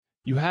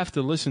You have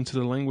to listen to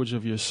the language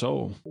of your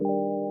soul.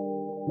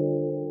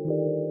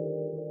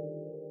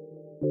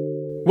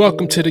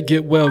 Welcome to the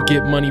Get Well,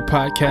 Get Money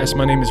podcast.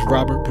 My name is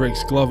Robert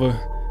Briggs Glover,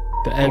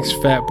 the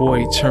ex-fat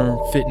boy turned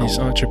fitness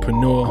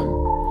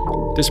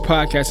entrepreneur. This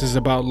podcast is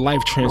about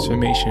life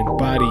transformation,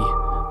 body,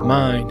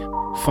 mind,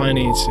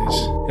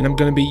 finances. And I'm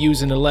going to be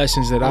using the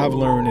lessons that I've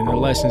learned and the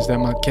lessons that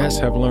my guests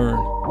have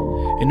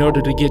learned in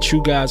order to get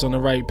you guys on the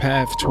right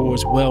path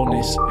towards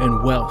wellness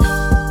and wealth.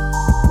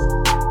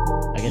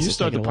 You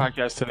start the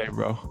podcast today,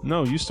 bro.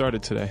 No, you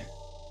started today.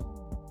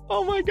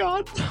 Oh my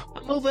God.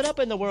 Move it up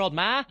in the world,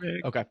 ma.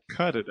 Man, okay.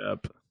 Cut it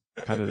up.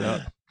 Cut it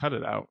up. Cut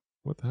it out.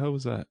 What the hell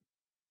was that?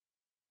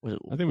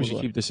 I think we should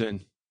keep this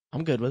in.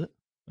 I'm good with it.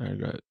 All right,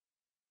 go ahead.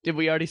 Did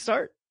we already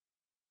start?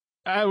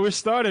 We're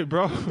started,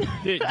 bro.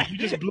 You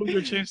just blew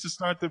your chance to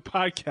start the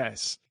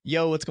podcast.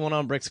 Yo, what's going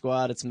on, Brick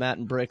Squad? It's Matt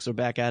and Bricks. We're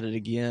back at it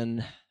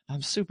again.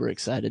 I'm super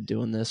excited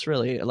doing this.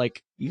 Really,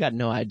 like, you got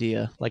no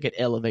idea. Like, it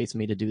elevates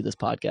me to do this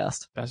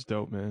podcast. That's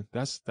dope, man.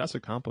 That's a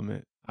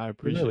compliment. I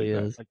appreciate it really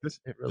that. Is. Like this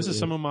really is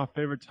some of my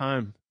favorite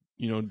time,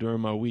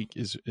 during my week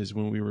is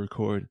when we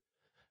record.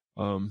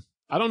 I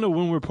don't know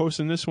when we're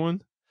posting this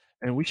one,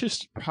 and we should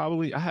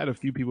probably. I had a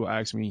few people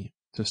ask me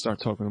to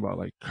start talking about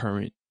like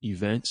current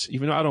events,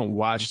 even though I don't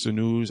watch the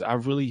news. I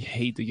really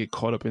hate to get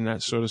caught up in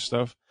that sort of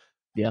stuff.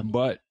 Yeah.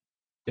 But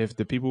if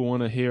the people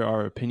want to hear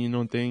our opinion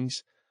on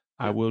things,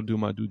 I will do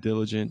my due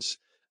diligence.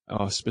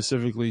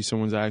 Specifically,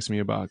 someone's asked me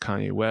about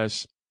Kanye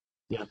West.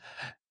 Yeah.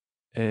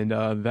 And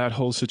that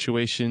whole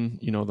situation,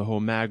 the whole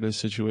MAGA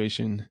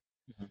situation.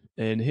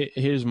 Mm-hmm. And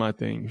here's my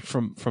thing.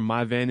 From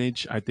my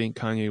vantage, I think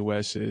Kanye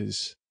West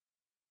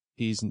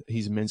he's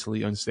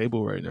mentally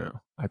unstable right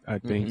now. I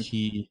think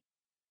he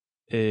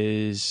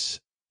is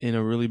in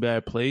a really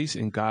bad place,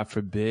 and God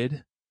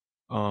forbid.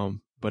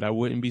 But I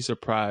wouldn't be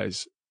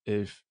surprised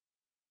if,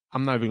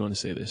 I'm not even going to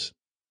say this.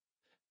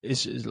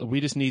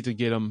 We just need to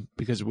get him,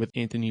 because with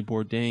Anthony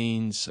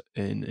Bourdain's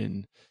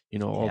and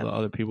all the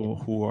other people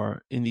who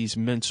are in these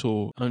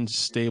mental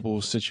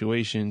unstable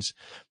situations,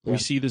 we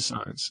see the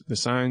signs. The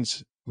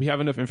signs, we have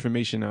enough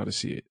information now to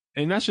see it.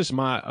 And that's just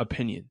my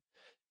opinion.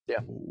 Yeah.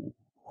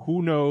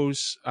 Who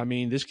knows? I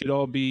mean, this could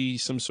all be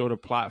some sort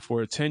of plot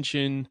for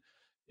attention.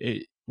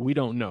 We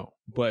don't know,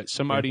 but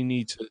somebody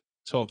needs to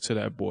talk to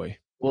that boy.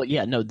 Well,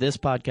 yeah, no, this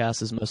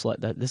podcast is most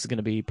like that. This is going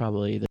to be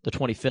probably the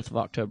 25th of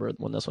October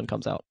when this one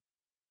comes out.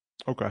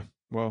 Okay.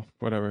 Well,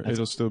 whatever.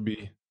 It'll still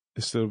be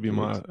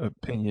my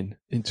opinion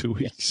in 2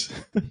 weeks.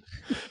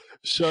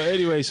 So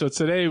anyway, so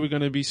today we're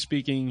going to be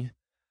speaking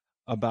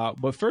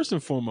about, but first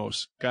and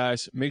foremost,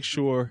 guys, make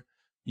sure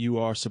you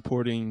are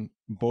supporting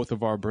both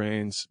of our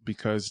brands,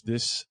 because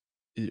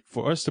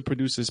for us to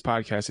produce this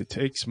podcast, it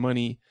takes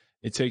money,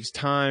 it takes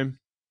time,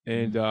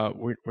 and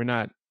we're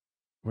not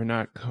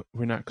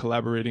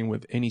collaborating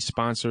with any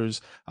sponsors.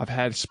 I've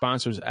had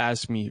sponsors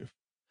ask me,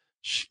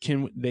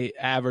 can they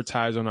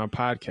advertise on our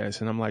podcast?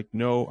 And I'm like,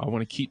 no, I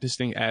want to keep this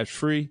thing ad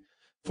free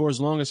for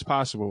as long as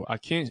possible. I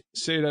can't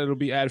say that it'll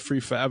be ad free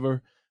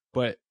forever,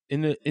 but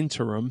in the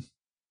interim,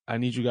 I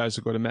need you guys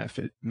to go to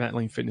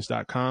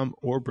mattlanefitness.com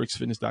or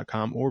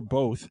bricksfitness.com or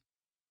both,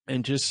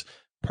 and just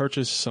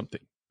purchase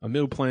something, a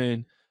meal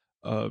plan,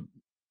 a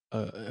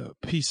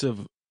piece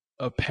of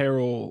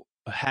apparel,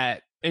 a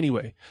hat.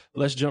 Anyway,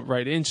 let's jump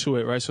right into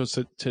it. Right. So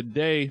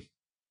today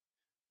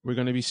we're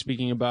going to be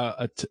speaking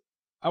about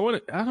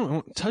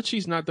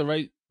touchy's not the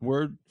right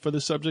word for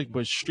the subject,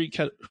 but street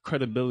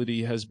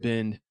credibility has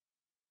been,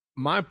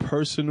 my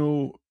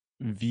personal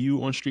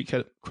view on street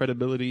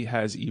credibility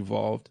has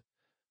evolved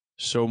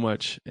so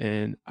much.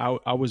 And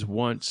I was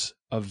once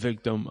a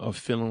victim of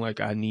feeling like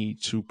I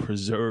need to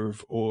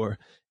preserve or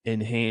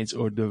enhance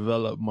or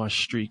develop my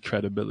street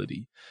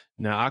credibility.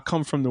 Now, I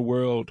come from the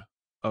world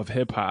of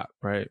hip hop,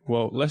 right?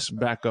 Well, let's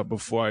back up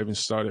before I even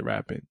started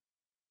rapping.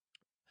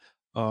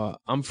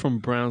 I'm from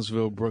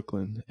Brownsville,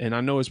 Brooklyn, and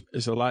I know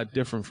it's a lot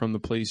different from the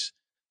place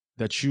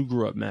that you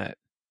grew up, Matt.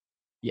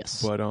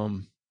 Yes. But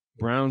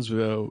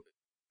Brownsville,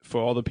 for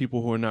all the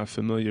people who are not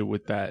familiar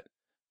with that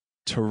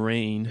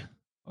terrain,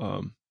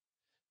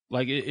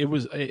 like it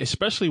was,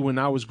 especially when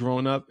I was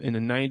growing up in the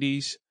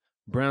 90s,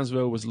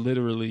 Brownsville was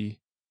literally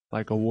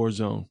like a war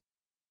zone.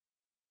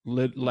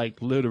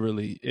 Like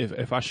literally,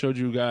 if I showed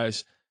you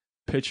guys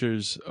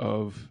pictures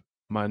of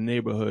my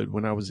neighborhood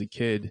when I was a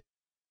kid,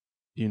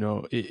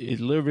 it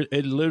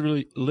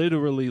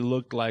literally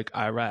looked like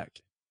Iraq.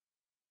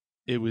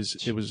 It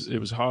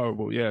was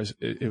horrible. Yeah,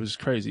 it was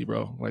crazy,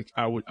 bro. Like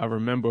I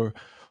remember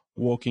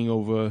walking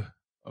over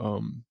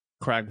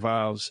crack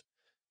vials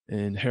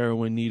and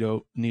heroin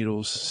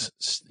needles,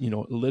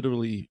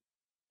 literally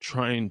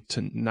trying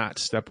to not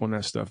step on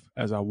that stuff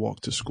as I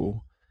walked to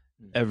school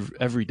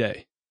every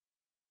day.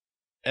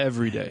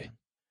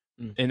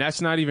 And that's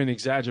not even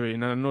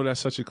exaggerating. I know that's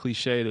such a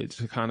cliche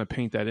to kind of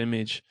paint that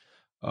image.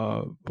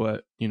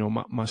 But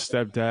my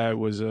stepdad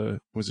was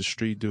a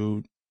street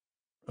dude.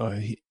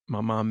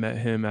 My mom met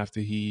him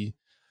after he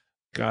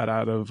got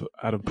out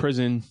of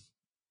prison,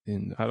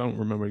 and I don't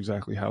remember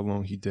exactly how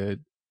long he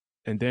did.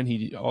 And then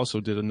he also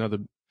did another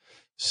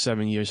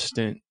 7-year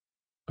stint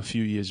a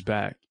few years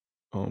back.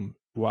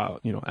 While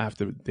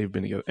after they've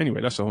been together.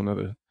 Anyway, that's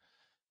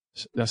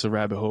a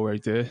rabbit hole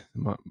right there.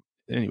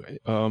 Anyway,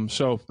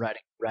 so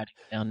writing it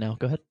down now.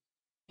 Go ahead.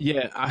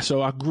 Yeah,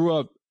 so I grew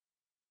up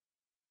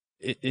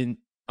in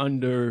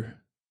under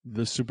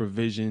the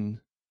supervision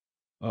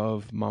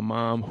of my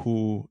mom,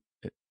 who,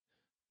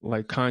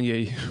 like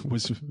Kanye,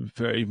 was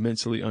very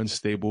mentally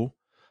unstable.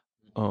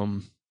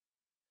 And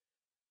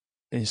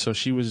so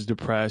she was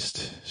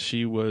depressed.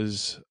 She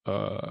was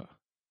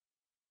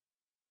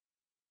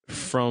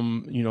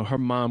from, her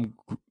mom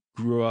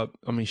grew up.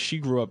 I mean, she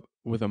grew up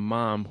with a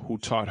mom who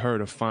taught her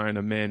to find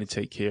a man to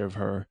take care of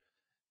her.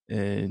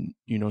 And,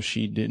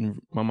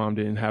 my mom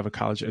didn't have a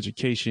college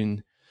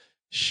education.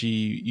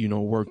 She,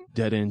 worked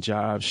dead end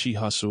jobs. She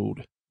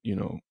hustled,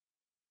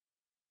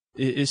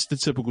 it's the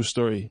typical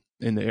story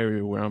in the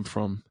area where I'm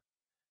from.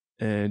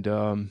 And,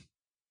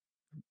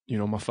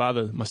 my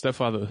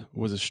stepfather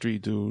was a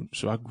street dude.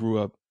 So I grew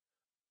up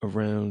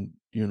around,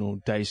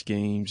 dice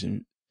games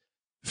and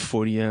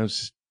 40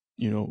 ounce,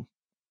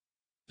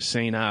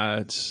 St.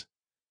 Odds,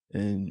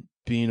 and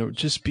being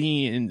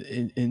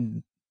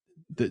in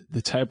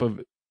the type of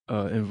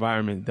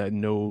environment that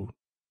no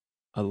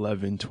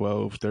 11,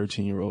 12,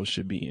 13-year-olds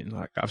should be in.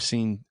 Like, I've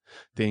seen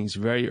things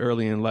very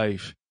early in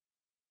life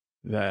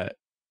that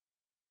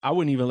I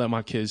wouldn't even let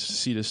my kids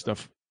see this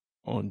stuff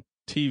on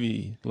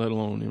TV, let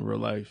alone in real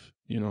life,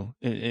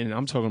 and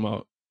I'm talking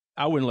about,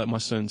 I wouldn't let my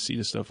son see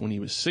this stuff when he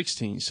was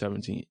 16,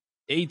 17,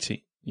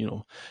 18,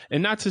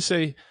 and not to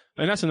say,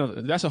 and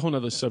that's a whole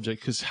nother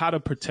subject, because how to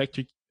protect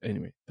your,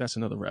 anyway, that's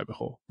another rabbit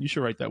hole. You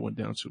should write that one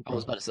down too, bro. I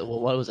was about to say,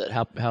 well, what was it?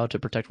 How to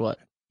protect what?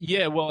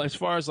 Yeah, well, as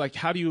far as like,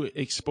 how do you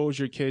expose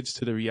your kids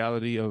to the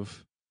reality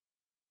of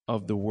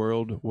the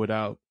world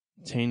without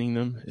tainting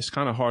them? It's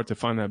kind of hard to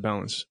find that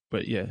balance.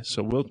 But yeah,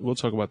 so we'll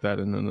talk about that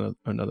in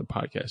another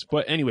podcast.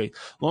 But anyway,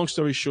 long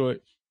story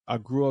short, I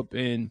grew up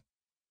in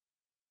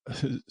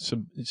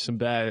some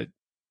bad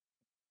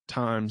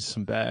times,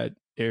 some bad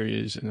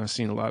areas, and I've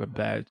seen a lot of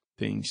bad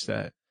things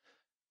that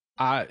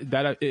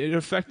it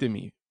affected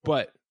me.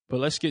 But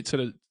let's get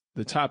to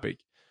the topic,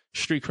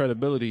 street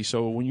credibility.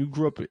 So when you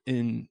grew up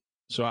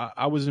so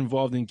I was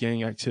involved in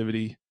gang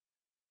activity.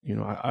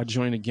 I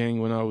joined a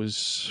gang when I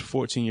was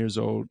 14 years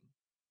old.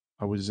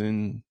 I was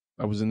in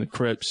the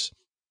Crips,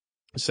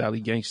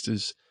 Sally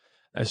Gangsters,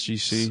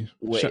 SGC.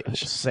 Wait,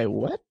 say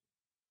what?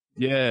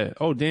 Yeah.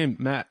 Oh, damn,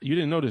 Matt, you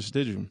didn't know this,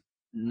 did you?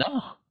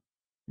 No.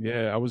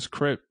 Yeah, I was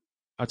Crip.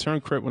 I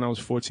turned Crip when I was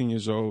 14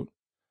 years old.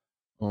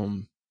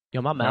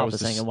 Yo, my mouth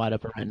is hanging wide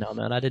open right now,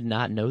 man. I did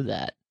not know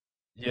that.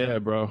 Yeah,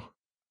 bro.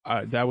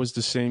 That was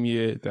the same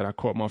year that I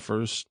caught my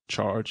first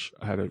charge.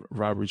 I had a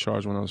robbery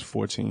charge when I was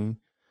 14.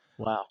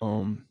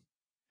 Wow.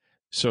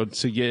 So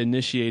to get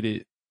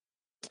initiated,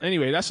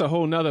 anyway, that's a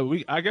whole nother.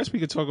 I guess we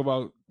could talk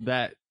about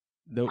that.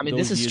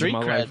 This is street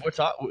cred. We're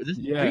talking. This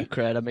is street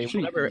cred. I mean,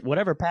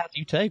 whatever path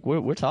you take,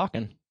 we're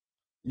talking.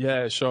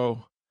 Yeah.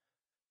 So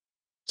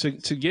to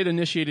get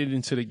initiated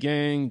into the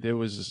gang, there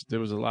was a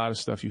lot of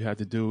stuff you had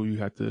to do. You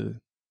had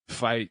to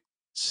fight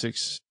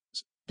 6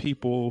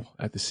 people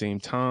at the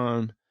same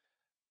time.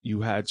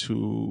 You had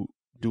to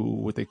do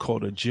what they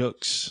called a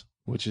jukes,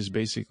 which is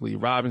basically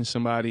robbing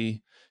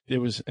somebody.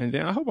 And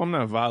then I hope I'm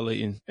not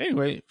violating.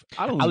 Anyway,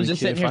 I was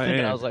just sitting here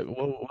thinking, I was like,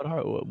 well,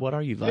 what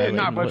are you violating?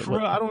 Yeah, but for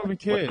real, I don't even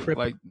care.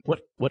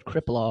 What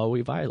crip law are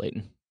we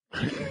violating?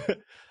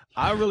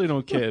 I really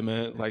don't care,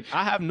 man. Like,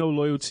 I have no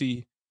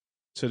loyalty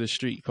to the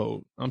street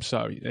code. I'm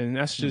sorry. And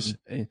that's just,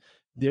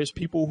 there's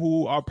people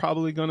who are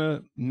probably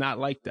gonna not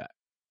like that.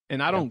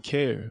 And I don't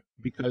care,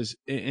 because,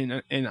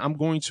 and I'm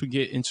going to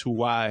get into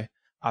why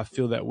I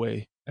feel that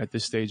way at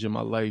this stage of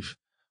my life.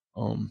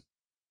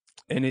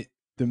 And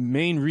the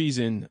main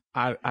reason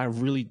I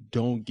really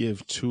don't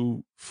give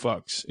 2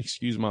 fucks,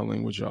 excuse my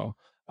language, y'all,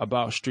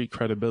 about street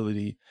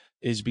credibility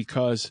is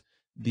because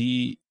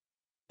the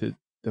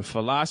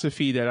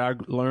philosophy that I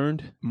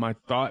learned, my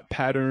thought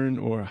pattern,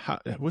 or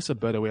what's a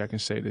better way I can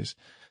say this?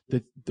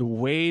 The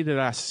way that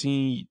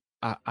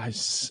I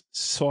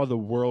saw the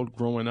world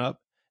growing up,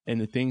 and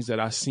the things that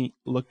I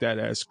looked at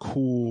as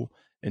cool,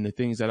 and the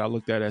things that I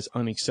looked at as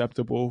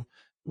unacceptable,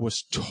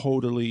 was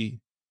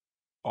totally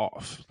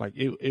off. Like,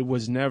 it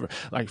was never,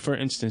 like, for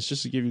instance,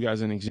 just to give you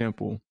guys an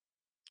example.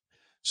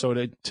 So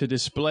to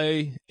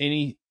display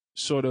any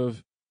sort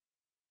of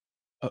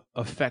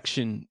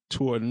affection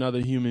toward another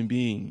human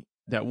being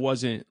that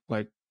wasn't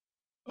like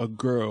a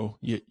girl,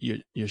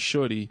 your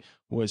shorty,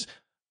 was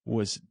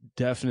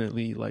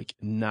definitely like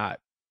not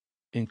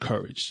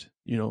encouraged.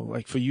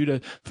 Like, for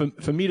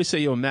me to say,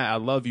 yo, Matt, I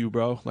love you,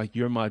 bro. Like,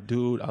 you're my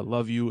dude. I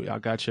love you. I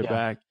got your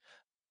back.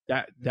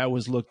 That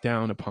was looked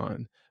down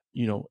upon.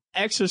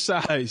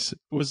 Exercise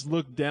was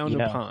looked down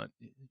upon.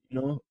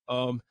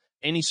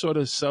 Any sort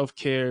of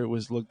self-care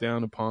was looked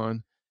down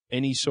upon.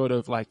 Any sort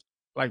of like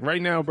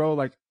right now, bro,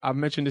 like I've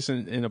mentioned this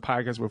in a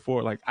podcast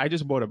before, like I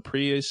just bought a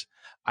Prius.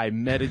 I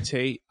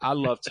meditate. I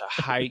love to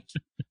hike.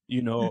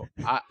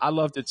 I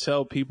love to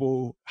tell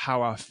people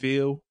how I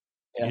feel.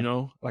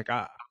 Like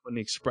I'm an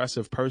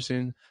expressive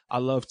person. I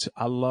love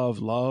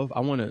love.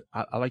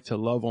 I like to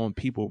love on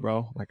people,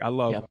 bro. Like I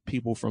love Yep.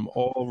 people from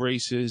all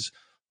races,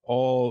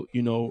 all,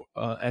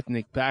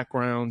 ethnic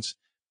backgrounds.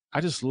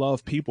 I just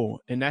love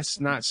people. And that's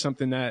not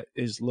something that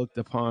is looked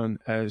upon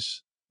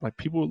as like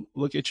people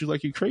look at you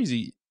like you're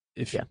crazy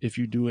Yeah. if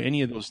you do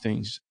any of those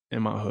things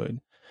in my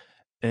hood.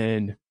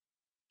 And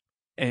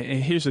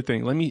here's the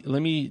thing. Let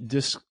me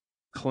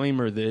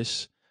disclaimer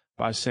this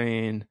by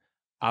saying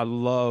I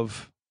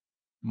love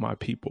my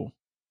people.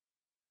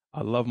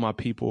 I love my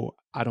people.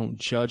 I don't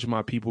judge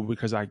my people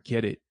because I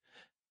get it.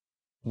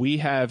 We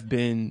have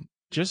been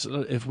just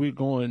if we're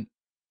going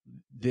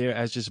there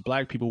as just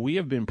black people, we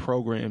have been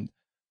programmed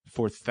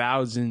for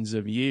thousands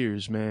of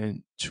years,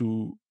 man,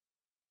 to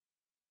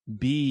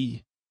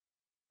be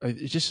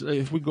just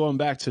if we're going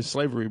back to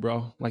slavery,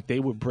 bro, like they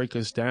would break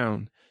us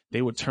down.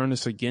 They would turn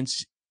us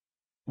against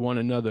one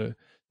another.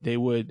 They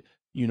would,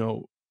 you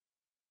know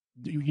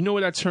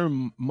where that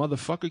term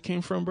motherfucker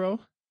came from, bro?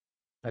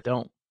 I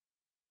don't.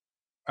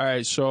 All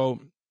right. So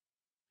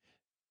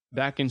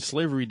back in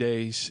slavery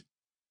days,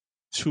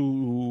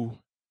 to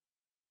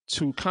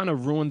kind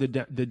of ruin the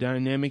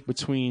dynamic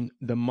between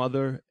the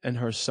mother and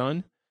her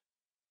son,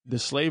 the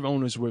slave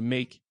owners would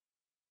make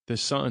the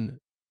son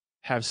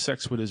have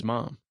sex with his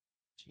mom.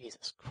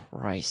 Jesus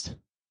Christ.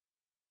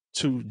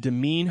 To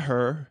demean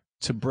her,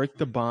 to break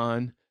the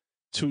bond,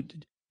 to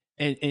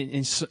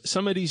and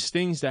some of these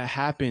things that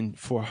happened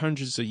for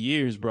hundreds of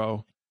years,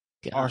 bro,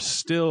 God. are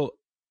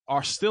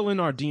still in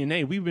our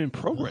DNA. We've been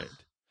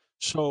programmed.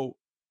 So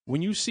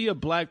when you see a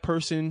black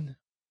person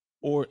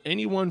or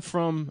anyone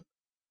from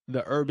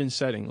the urban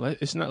setting,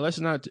 it's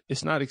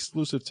not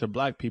exclusive to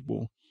black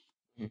people,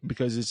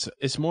 because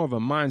it's more of a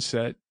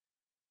mindset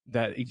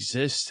that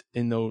exists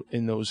in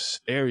those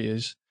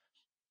areas.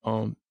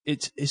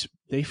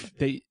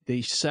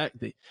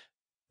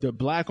 The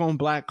black on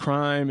black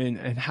crime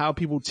and how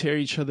people tear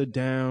each other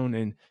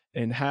down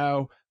and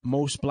how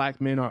most black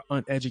men are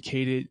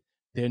uneducated.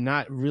 They're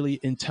not really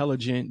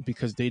intelligent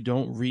because they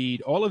don't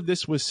read. All of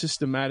this was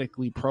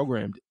systematically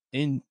programmed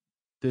in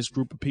this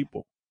group of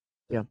people.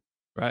 Yeah.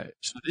 Right.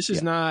 So this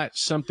is not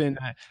something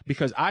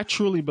because I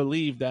truly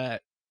believe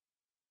that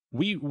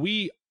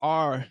we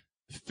are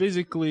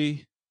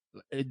physically,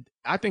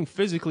 I think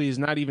physically is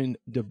not even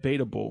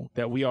debatable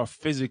that we are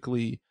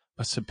physically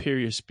a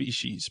superior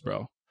species,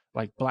 bro.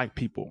 Like black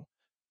people.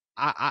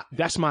 I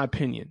that's my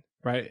opinion,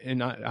 right?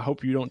 And I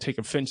hope you don't take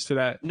offense to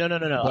that. No.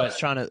 But I was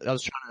trying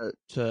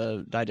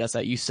to digest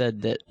that. You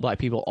said that black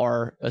people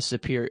are a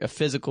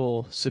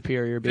physical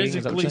superior being.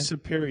 Physically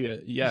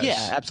superior, yes.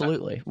 Yeah,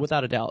 absolutely,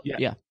 without a doubt.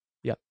 Yeah.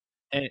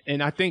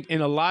 And I think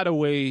in a lot of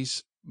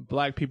ways,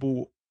 black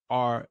people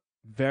are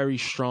very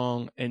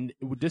strong, and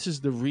this is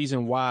the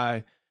reason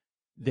why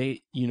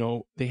they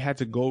had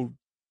to go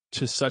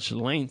to such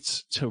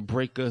lengths to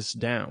break us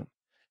down.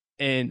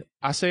 And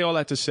I say all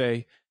that to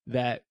say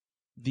that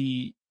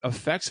the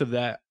effects of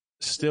that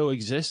still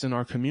exist in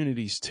our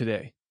communities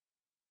today,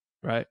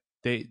 right?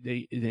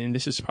 They and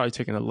this is probably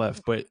taking a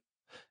left, but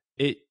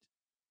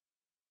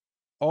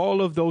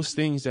all of those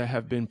things that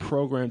have been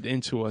programmed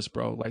into us,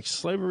 bro, like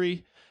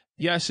slavery.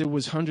 Yes, it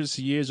was hundreds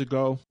of years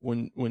ago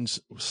when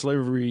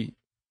slavery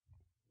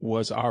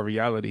was our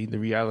reality, the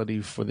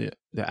reality for the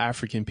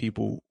African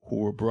people who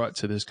were brought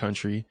to this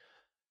country.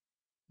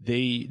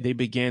 They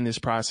began this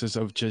process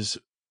of just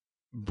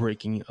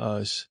breaking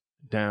us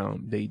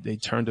down. They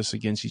turned us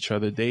against each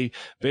other. They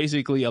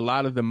basically, a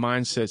lot of the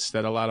mindsets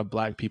that a lot of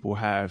black people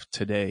have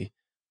today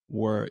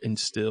were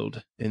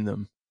instilled in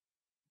them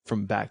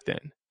from back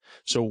then.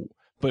 So,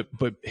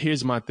 but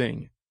here's my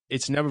thing.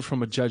 It's never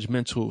from a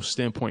judgmental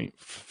standpoint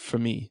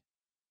from me,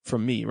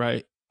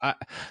 right? I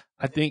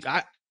think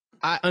I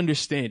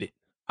understand it.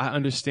 I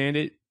understand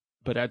it,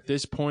 but at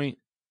this point,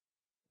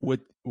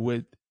 with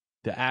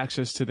the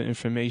access to the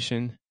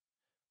information,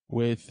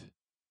 with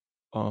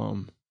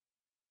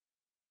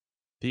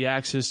the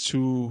access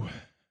to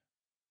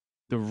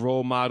the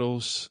role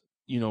models,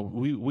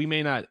 we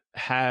may not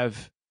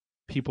have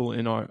people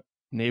in our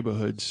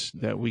neighborhoods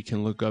that we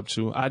can look up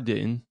to. I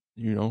didn't,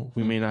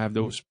 we may not have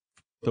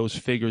those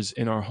figures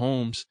in our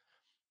homes,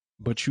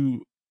 but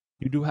you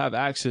do have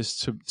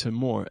access to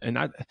more. And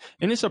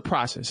it's a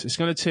process. It's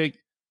going to take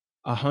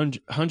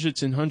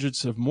hundreds and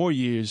hundreds of more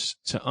years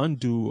to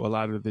undo a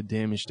lot of the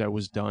damage that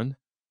was done.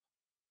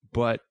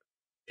 But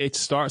it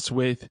starts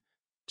with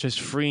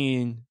just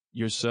freeing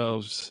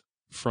yourselves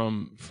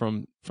from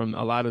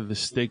a lot of the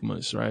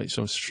stigmas, right?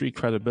 So street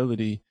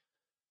credibility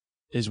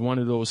is one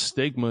of those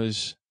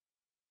stigmas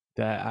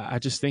that I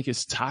just think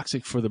is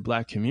toxic for the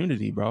black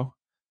community, bro.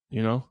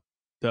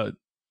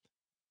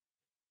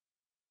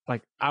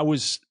 I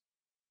was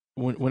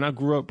when I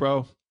grew up,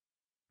 bro,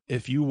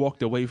 if you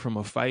walked away from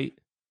a fight,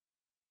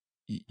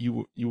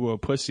 you were a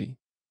pussy.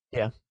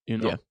 Yeah.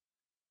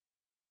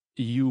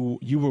 You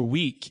were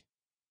weak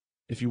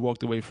if you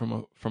walked away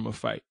from a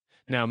fight.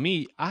 Now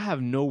me, I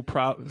have no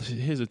problem.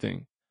 Here's the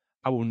thing.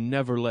 I will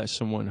never let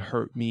someone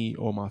hurt me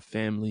or my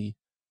family,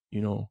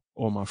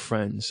 or my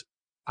friends.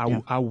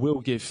 I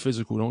will get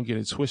physical. Don't get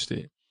it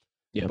twisted.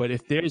 Yeah. But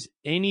if there's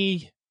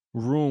any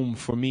room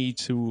for me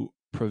to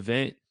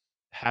prevent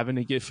having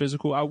to get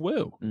physical, I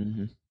will.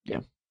 Mm-hmm.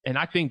 Yeah. And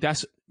I think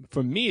that's,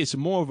 for me, it's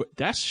more of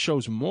that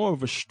shows more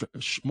of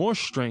more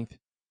strength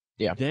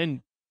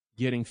than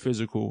getting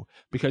physical.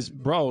 Because,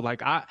 bro,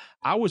 like I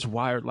was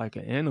wired like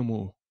an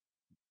animal,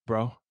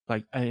 bro.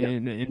 Like,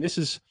 and this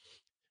is,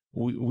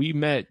 we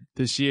met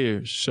this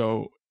year,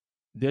 so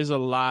there's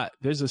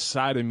a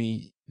side of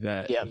me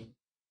that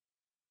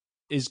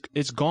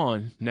it's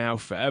gone now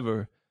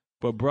forever.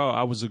 But bro,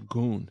 I was a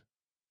goon.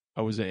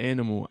 I was an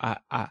animal.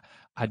 I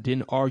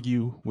didn't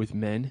argue with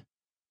men.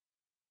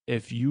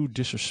 If you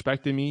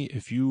disrespected me,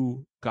 if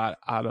you got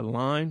out of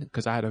line,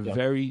 because I had a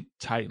very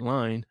tight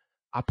line,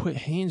 I put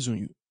hands on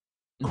you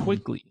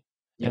quickly.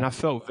 And I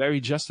felt very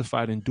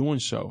justified in doing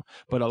so.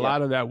 But a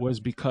lot of that was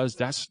because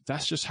that's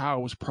just how I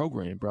was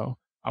programmed, bro.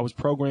 I was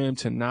programmed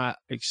to not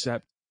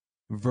accept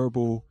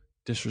verbal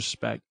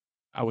disrespect.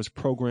 I was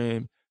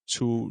programmed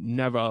to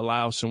never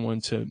allow someone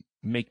to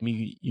make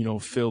me,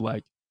 feel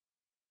like,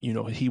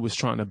 he was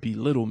trying to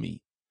belittle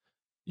me,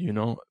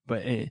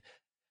 but, and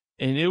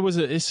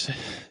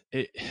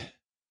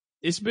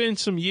it's been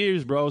some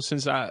years, bro,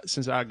 since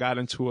I got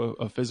into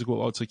a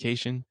physical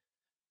altercation.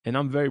 And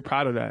I'm very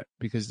proud of that,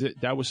 because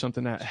that was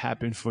something that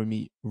happened for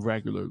me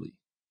regularly.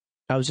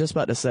 I was just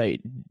about to say,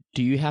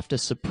 do you have to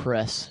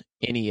suppress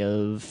any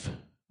of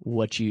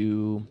what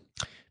you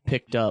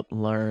picked up,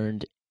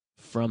 learned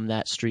from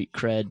that street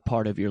cred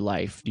part of your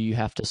life? Do you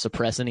have to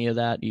suppress any of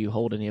that? Do you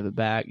hold any of it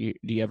back? Do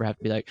you ever have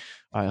to be like,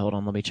 all right, hold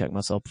on, let me check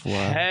myself before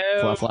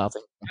I fly out?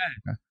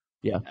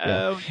 Yeah.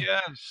 Hell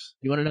yes.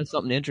 You want to know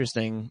something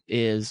interesting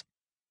is,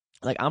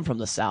 like, I'm from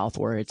the South,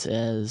 where it's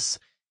as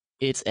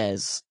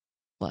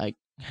like,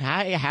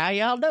 how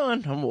y'all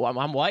doing?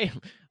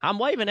 I'm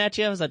waving at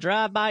you as I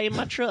drive by in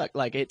my truck.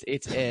 Like,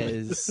 it's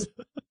as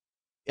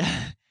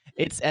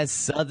it's as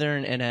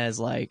Southern and as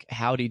like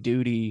howdy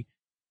doody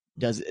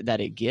does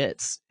that it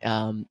gets.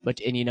 But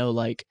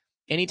like,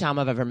 anytime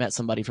I've ever met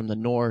somebody from the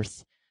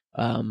North,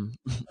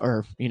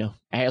 or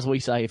as we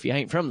say, if you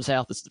ain't from the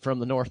South, it's from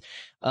the North.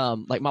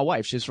 Like my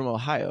wife, she's from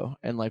Ohio,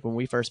 and like when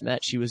we first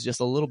met, she was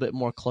just a little bit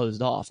more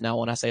closed off. Now,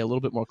 when I say a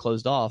little bit more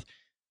closed off,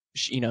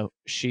 she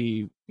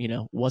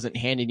wasn't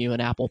handing you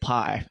an apple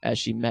pie as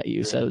she met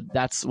you. So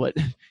that's what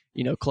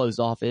closed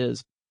off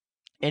is.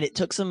 And it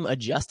took some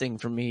adjusting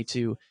for me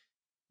to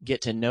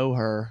get to know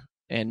her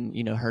and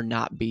her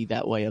not be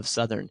that way of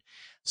Southern.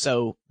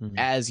 So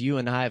as you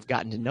and I have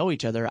gotten to know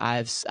each other,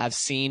 I've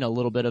seen a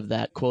little bit of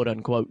that quote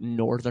unquote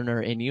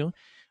Northerner in you.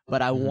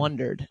 But I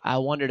wondered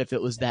if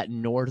it was that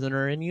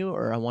Northerner in you,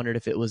 or I wondered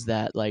if it was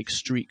that like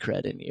street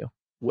cred in you.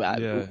 What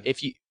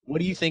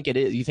do you think it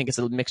is? You think it's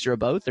a mixture of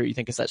both, or you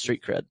think it's that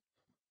street cred?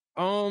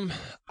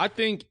 I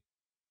think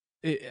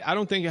I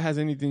don't think it has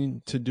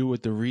anything to do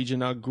with the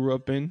region I grew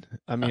up in.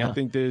 I mean, I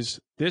think there's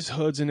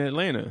hoods in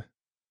Atlanta,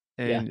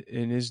 and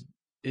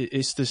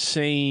it's the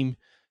same.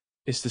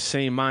 It's the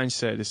same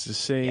mindset. It's the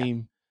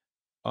same,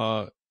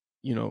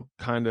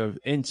 kind of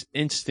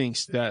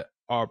instincts that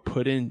are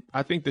put in.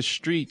 I think the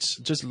streets,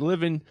 just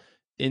living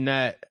in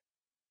that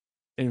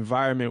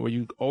environment where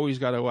you always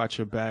got to watch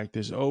your back.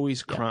 There's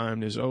always crime.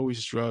 There's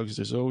always drugs.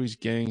 There's always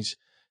gangs.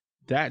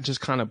 That just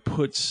kind of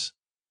puts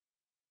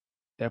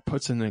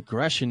an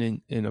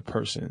aggression in a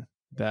person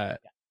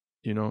that,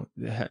 I don't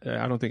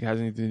think it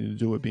has anything to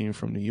do with being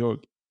from New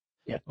York.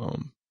 Yeah.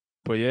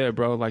 But yeah,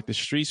 bro, like the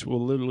streets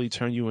will literally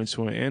turn you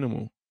into an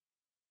animal,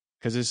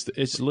 because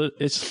it's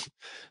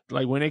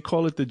like when they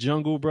call it the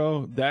jungle,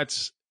 bro.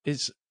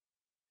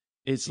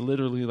 It's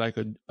literally like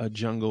a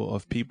jungle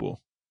of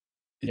people.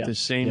 Yeah. The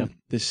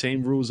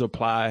same rules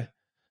apply.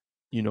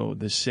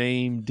 The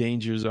same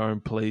dangers are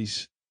in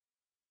place,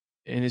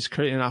 and it's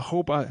crazy. And I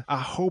hope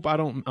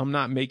I'm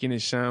not making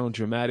it sound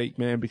dramatic,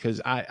 man,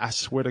 because I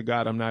swear to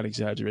God, I'm not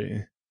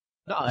exaggerating.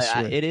 No,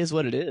 it is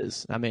what it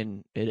is. I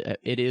mean,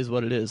 it is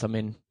what it is. I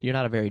mean, you're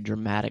not a very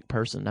dramatic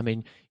person. I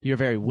mean, you're a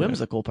very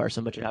whimsical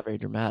person, but you're not very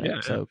dramatic.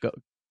 Yeah. So go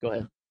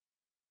ahead.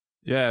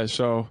 Yeah.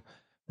 So,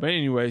 but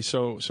anyway,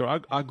 so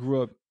I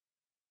grew up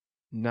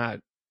not,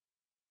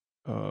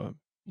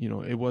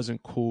 it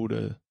wasn't cool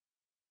to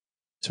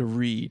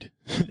read.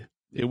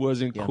 It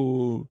wasn't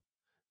cool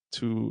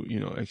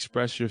to,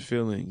 express your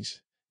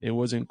feelings. It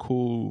wasn't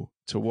cool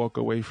to walk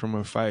away from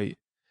a fight.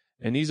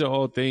 And these are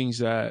all things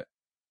that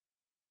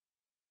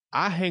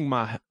I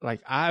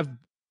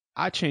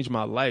changed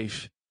my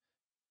life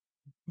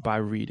by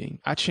reading.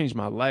 I changed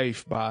my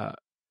life by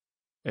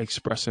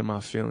expressing my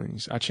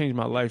feelings. I changed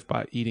my life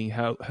by eating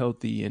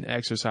healthy and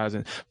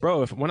exercising.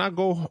 Bro, when I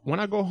go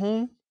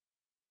home,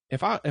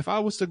 if I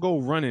was to go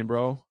running,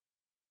 bro,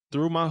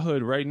 through my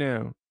hood right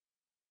now,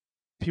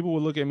 people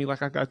would look at me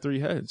like I got 3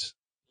 heads.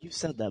 You've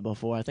said that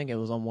before. I think it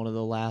was on one of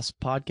the last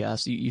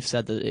podcasts. You've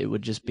said that it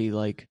would just be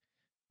like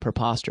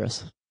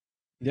preposterous.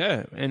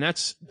 Yeah, and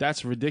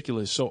that's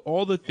ridiculous. So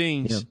all the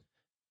things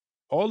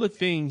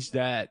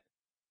that,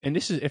 and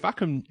this is, if I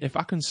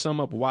can sum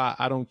up why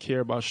I don't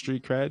care about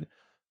street cred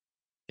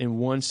in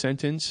one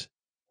sentence,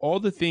 all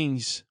the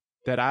things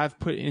that I've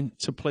put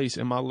into place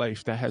in my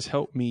life that has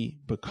helped me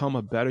become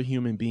a better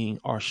human being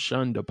are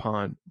shunned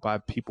upon by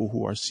people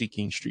who are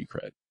seeking street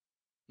cred.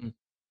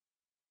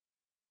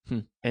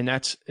 And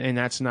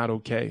that's not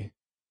okay.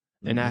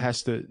 And that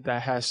has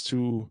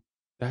to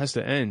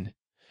end.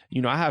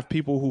 You know, I have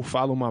people who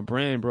follow my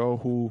brand, bro,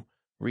 who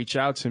reach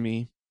out to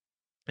me,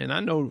 and I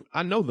know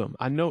them.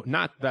 I know,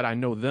 not that I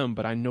know them,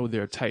 but I know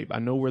their type. I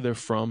know where they're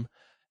from.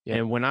 Yeah.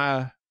 And when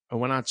I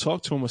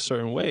talk to them a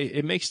certain way,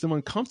 it makes them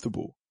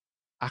uncomfortable.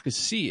 I could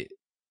see it,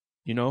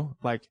 you know,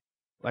 like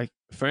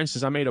for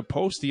instance, I made a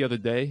post the other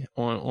day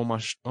on my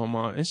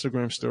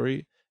Instagram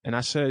story, and I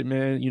said,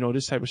 man, you know,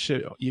 this type of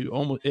shit, it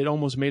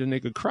almost made a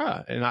nigga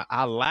cry, and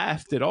I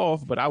laughed it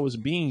off, but I was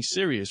being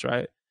serious,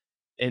 right?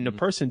 And the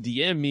person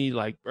DM'd me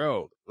like,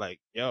 bro, like,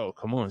 yo,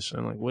 come on,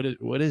 son, like, what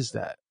is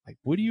that? Like,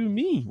 what do you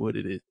mean? What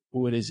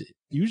is it?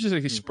 You just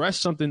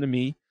expressed something to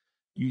me.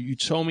 You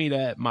told me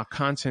that my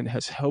content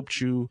has helped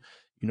you,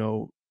 you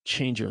know,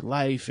 change your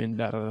life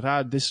and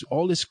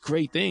all this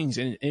great things.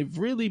 And it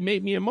really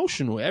made me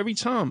emotional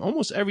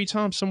almost every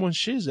time someone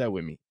shares that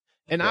with me.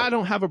 And I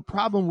don't have a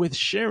problem with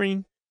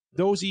sharing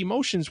those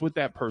emotions with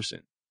that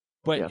person,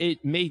 but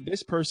it made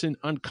this person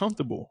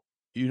uncomfortable.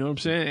 You know what I'm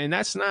saying? And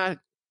that's not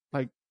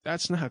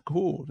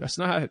cool. That's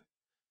not,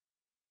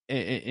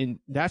 and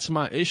that's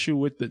my issue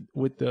with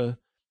the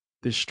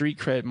street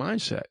cred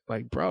mindset.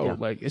 Like, bro,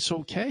 like, it's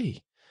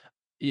okay.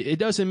 It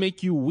doesn't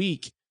make you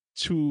weak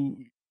to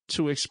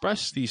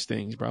express these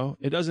things, bro.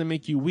 It doesn't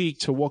make you weak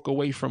to walk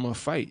away from a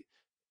fight.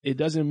 It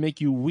doesn't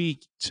make you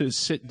weak to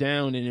sit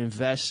down and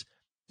invest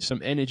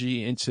some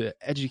energy into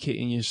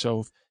educating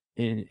yourself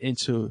and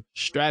into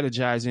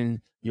strategizing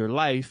your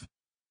life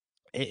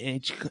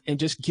and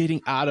just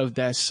getting out of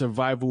that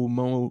survival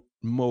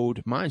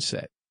mode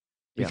mindset,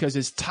 because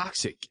it's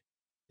toxic.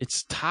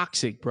 It's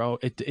toxic, bro.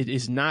 It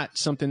is not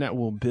something that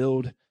will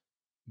build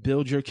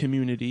your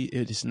community.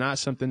 It is not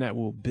something that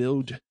will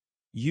build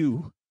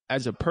you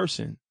as a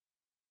person.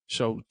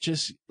 So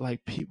just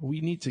like, people,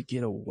 we need to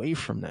get away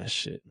from that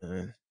shit,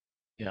 man.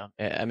 Yeah.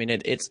 I mean,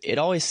 it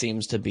always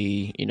seems to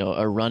be, you know,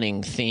 a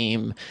running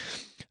theme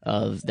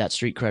of that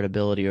street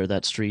credibility or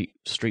that street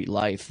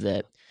life,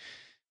 that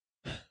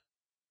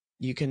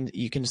you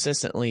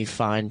consistently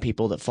find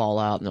people that fall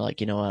out and they're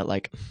like, you know what,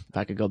 like, if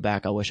I could go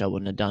back, I wish I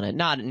wouldn't have done it.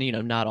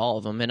 Not all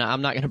of them. And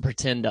I'm not going to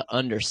pretend to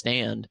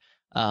understand.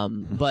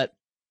 But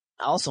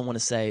I also want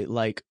to say,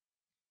 like,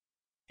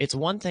 it's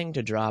one thing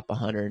to drop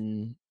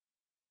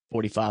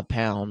 145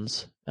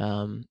 pounds.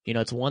 You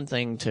know, it's one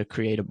thing to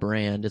create a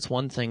brand. It's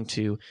one thing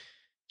to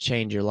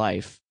change your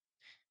life.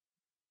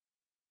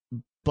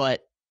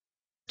 But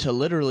to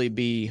literally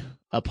be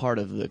a part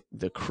of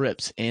the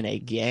Crips in a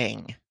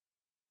gang,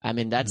 I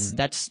mean, that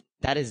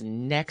is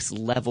next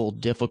level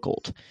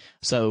difficult.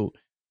 So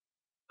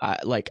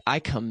I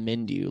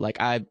commend you.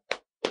 Like, I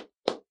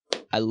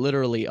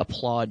literally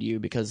applaud you,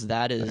 because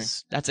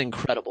that's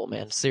incredible,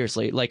 man.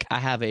 Seriously. Like, I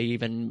have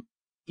even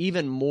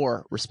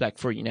more respect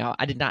for you now.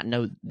 I did not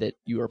know that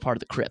you were a part of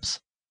the Crips.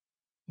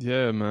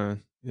 Yeah,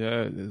 man.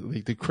 Yeah,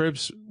 like, the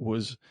Crips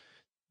was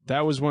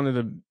one of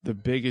the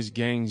biggest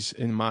gangs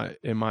in my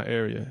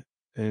area,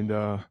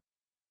 and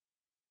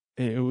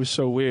it was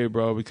so weird,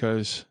 bro,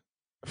 because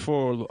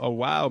for a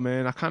while,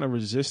 man, I kind of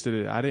resisted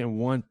it. I didn't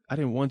want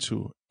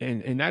to,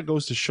 and that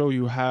goes to show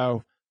you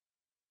how,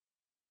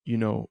 you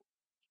know,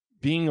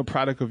 being a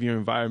product of your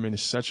environment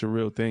is such a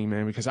real thing,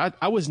 man, because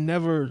I was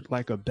never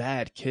like a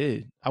bad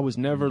kid. I was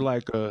never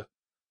like a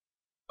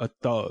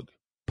thug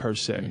per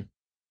se.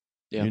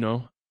 You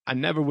know, I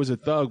never was a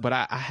thug, but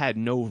I had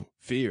no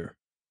fear.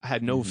 I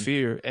had no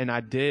fear, and I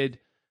did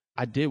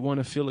want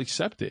to feel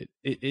accepted.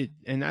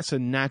 And that's a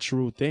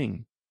natural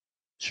thing.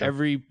 Sure.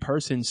 Every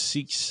person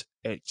seeks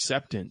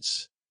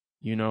acceptance,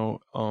 you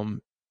know,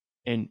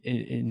 and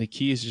the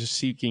key is just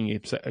seeking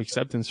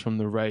acceptance from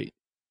the right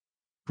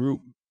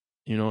group.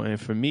 You know, and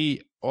for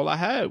me, all I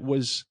had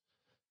was,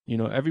 you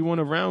know, everyone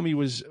around me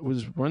was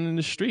running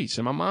the streets,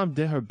 and my mom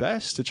did her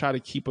best to try to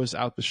keep us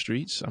out the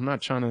streets. I'm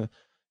not trying to,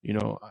 you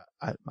know,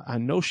 I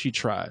know she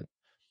tried,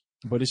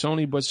 but it's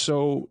only but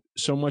so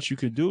much you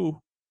could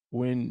do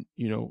when,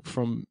 you know,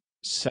 from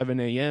 7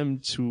 a.m.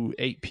 to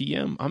 8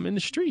 p.m. I'm in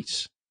the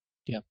streets.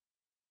 Yeah.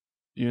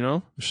 You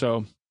know,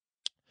 so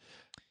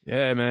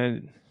yeah,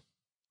 man.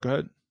 Go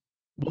ahead.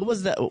 What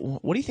was that?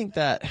 What do you think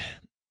that?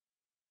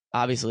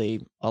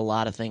 Obviously, a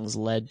lot of things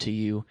led to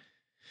you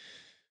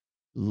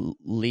come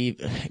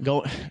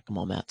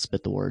on, Matt,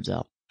 spit the words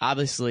out.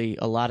 Obviously,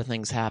 a lot of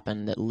things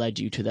happened that led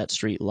you to that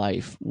street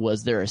life.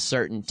 Was there a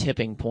certain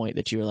tipping point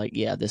that you were like,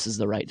 yeah, this is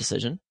the right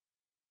decision?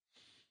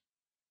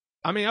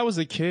 I mean, I was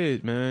a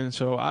kid, man,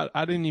 so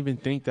I didn't even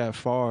think that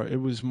far.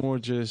 It was more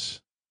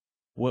just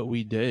what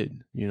we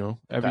did, you know.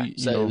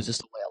 So it was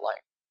just a way of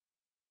life.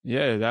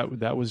 Yeah,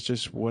 that was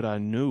just what I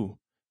knew.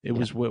 It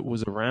was what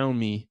was around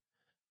me,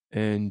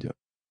 and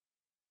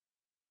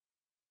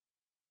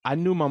I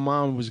knew my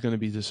mom was going to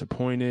be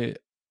disappointed.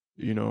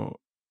 You know,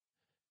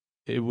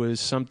 it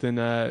was something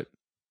that,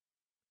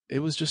 it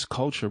was just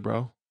culture,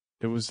 bro.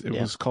 It was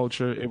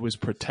culture. It was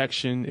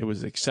protection. It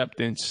was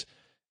acceptance.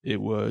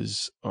 It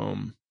was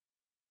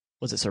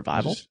Was it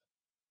survival?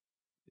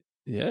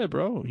 yeah,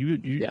 bro.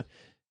 Yeah.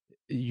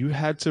 You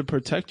had to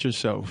protect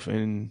yourself,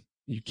 and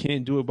you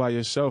can't do it by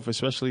yourself,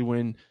 especially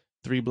when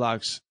 3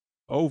 blocks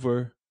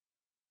over,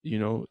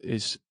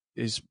 is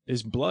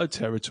blood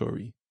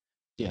territory.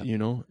 Yeah.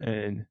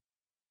 And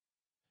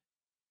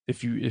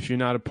if you're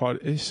not a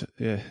part,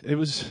 it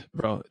was,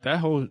 bro. That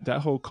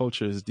whole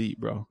culture is deep,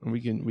 bro, and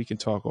we can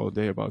talk all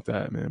day about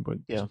that, man. But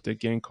Yeah. the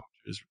gang culture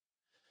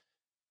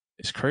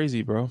it's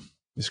crazy, bro.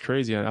 It's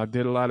crazy. I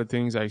did a lot of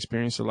things. I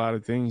experienced a lot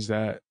of things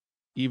that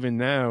even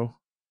now,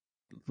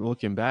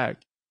 looking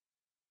back,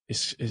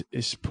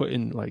 it's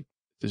putting like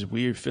this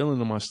weird feeling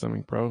in my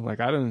stomach, bro.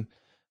 Like I done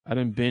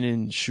been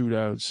in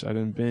shootouts. I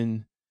done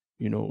been,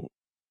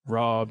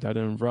 robbed. I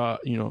done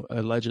rob.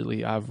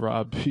 Allegedly I've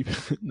robbed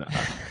people. Nah,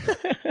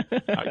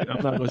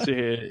 I'm not gonna sit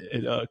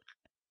here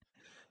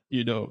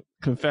and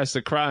confess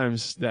the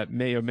crimes that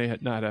may or may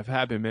not have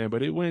happened, man.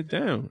 But it went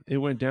down. It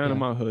went down in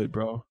my hood,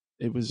 bro.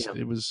 It was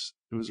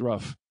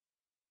rough.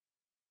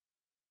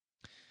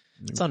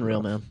 It's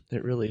unreal, man.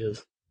 It really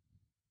is.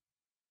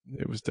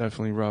 It was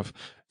definitely rough.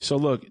 So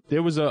look,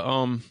 there was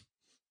a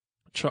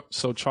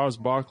so Charles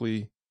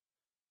Barkley,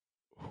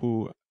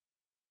 who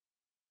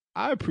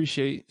I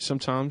appreciate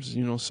sometimes,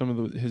 some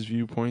of his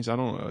viewpoints. I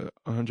don't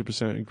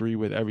 100% agree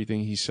with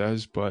everything he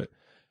says, but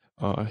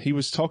he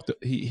was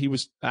he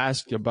was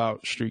asked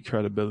about street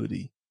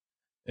credibility,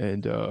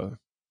 and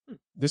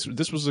this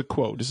was a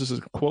quote. This is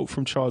a quote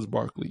from Charles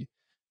Barkley.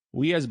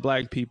 "We as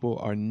black people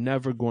are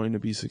never going to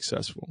be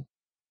successful,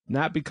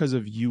 not because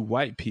of you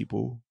white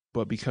people,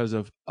 but because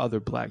of other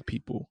black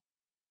people.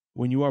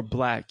 When you are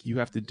black, you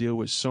have to deal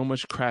with so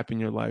much crap in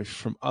your life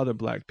from other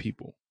black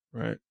people,"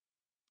 right?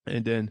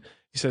 And then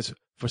he says,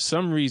 "For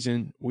some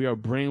reason, we are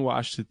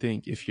brainwashed to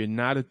think if you're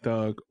not a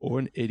thug or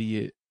an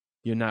idiot,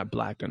 you're not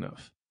black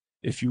enough.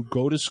 If you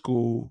go to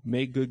school,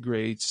 make good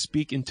grades,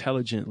 speak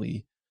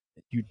intelligently,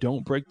 you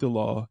don't break the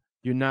law,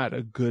 you're not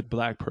a good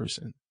black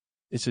person.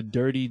 It's a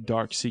dirty,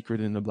 dark secret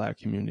in the black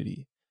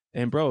community."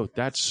 And bro,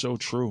 that's so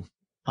true.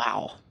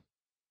 Wow.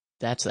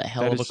 That's a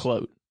hell of a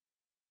quote.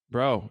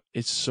 Bro,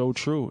 it's so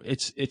true.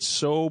 It's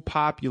so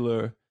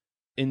popular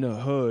in the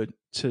hood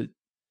to,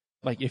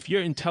 like, if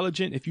you're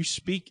intelligent, if you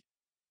speak,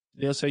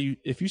 they'll say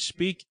if you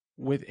speak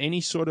with any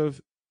sort of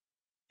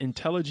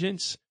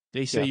intelligence,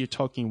 they say you're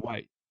talking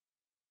white.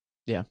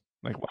 Yeah.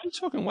 Like, why are you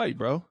talking white,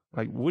 bro?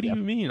 Like, what do you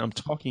mean I'm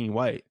talking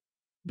white?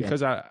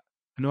 Because I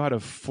know how to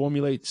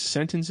formulate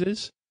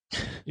sentences,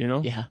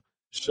 Yeah.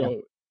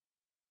 So,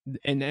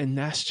 and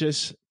that's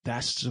just,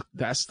 that's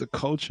the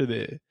culture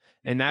there.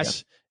 And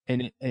that's,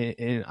 and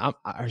I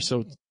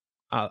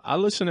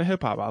listen to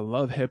hip hop. I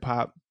love hip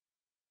hop.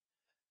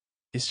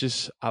 It's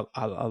just,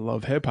 I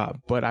love hip hop,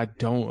 but I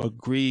don't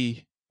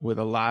agree with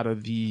a lot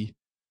of the,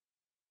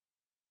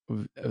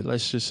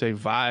 let's just say,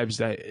 vibes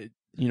that,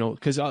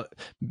 because a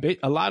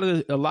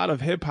lot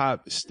of hip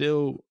hop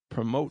still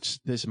promotes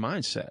this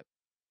mindset.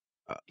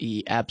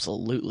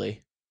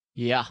 Absolutely.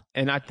 Yeah.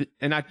 And I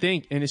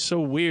think, and it's so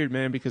weird,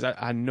 man, because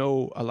I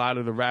know a lot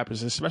of the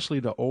rappers,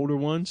 especially the older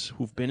ones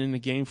who've been in the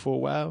game for a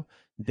while,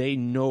 they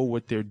know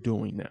what they're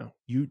doing now.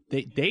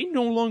 They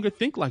no longer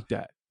think like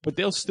that, but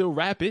they'll still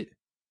rap it,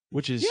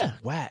 which is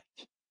whack.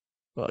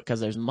 Well, because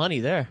there's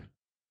money there.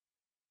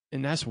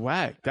 And that's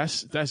whack.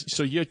 That's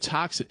so you're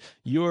toxic.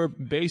 You're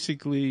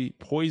basically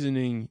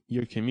poisoning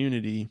your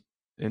community,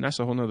 and that's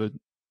a whole nother,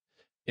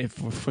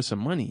 for some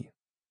money.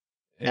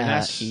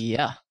 And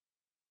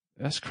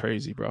that's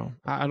crazy, bro.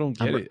 I don't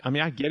get it. I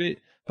mean, I get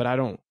it, but I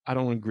don't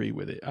agree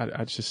with it.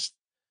 I just,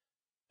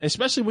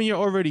 especially when you're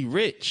already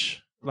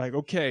rich. Like,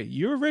 okay,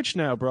 you're rich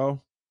now,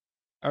 bro.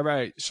 All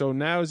right. So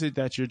now is it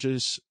that you're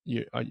just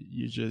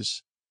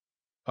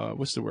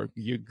what's the word?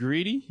 You're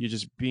greedy. You're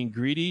just being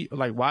greedy.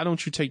 Like, why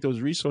don't you take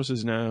those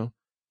resources now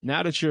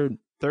that you're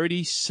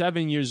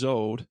 37 years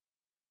old?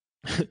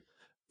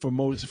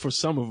 For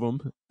some of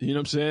them, you know what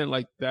I'm saying?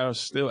 Like, that are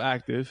still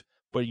active,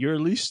 but you're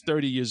at least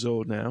 30 years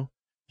old now.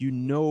 You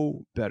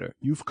know better.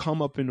 You've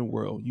come up in the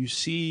world. You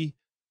see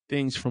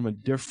things from a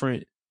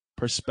different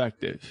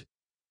perspective.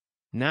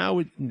 Now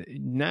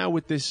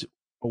with this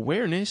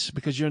awareness,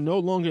 because you're no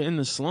longer in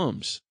the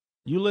slums.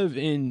 You live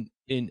in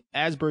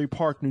Asbury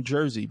Park, New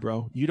Jersey,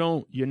 bro.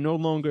 You're no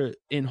longer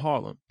in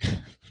Harlem,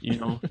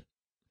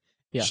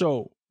 Yeah.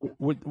 So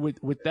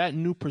with that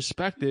new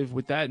perspective,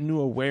 with that new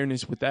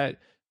awareness, with that,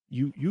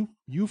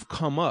 you've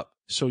come up.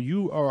 So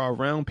you are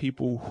around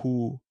people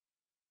who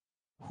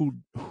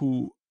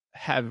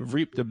have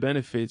reaped the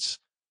benefits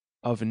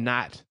of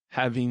not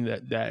having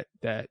that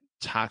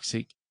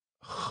toxic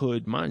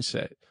hood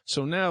mindset.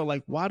 So now,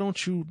 like, why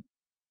don't you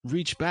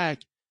reach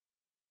back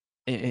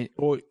and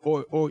or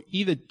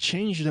either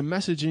change the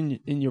message in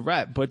your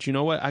rap? But you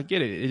know what? I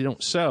get it. It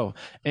don't sell.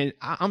 And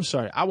I'm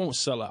sorry, I won't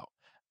sell out.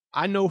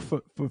 I know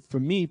for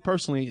me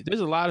personally, there's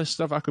a lot of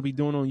stuff I could be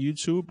doing on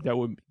YouTube that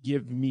would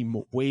give me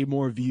way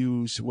more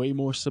views, way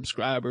more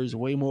subscribers,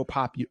 way more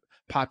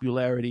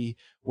popularity,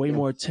 way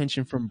more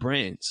attention from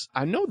brands.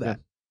 I know that.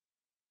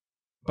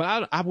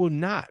 But I will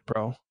not,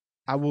 bro.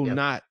 I will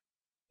not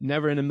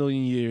never in a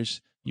million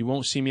years, you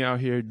won't see me out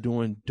here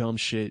doing dumb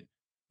shit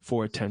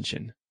for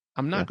attention.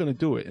 I'm not going to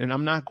do it. And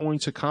I'm not going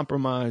to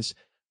compromise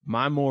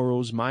my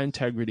morals, my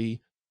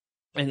integrity,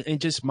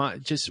 and just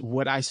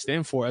what I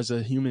stand for as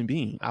a human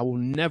being. I will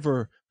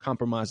never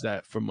compromise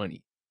that for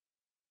money.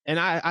 And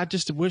I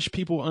just wish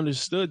people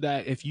understood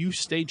that if you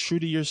stay true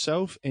to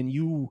yourself and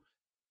you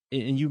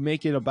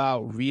make it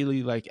about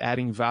really like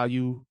adding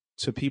value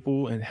to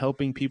people and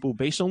helping people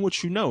based on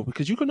what you know,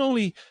 because you can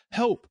only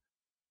help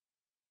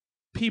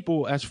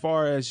people as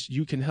far as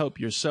you can help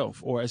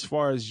yourself or as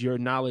far as your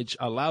knowledge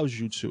allows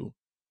you to.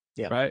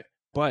 Yeah. Right.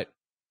 But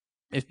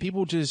if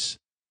people just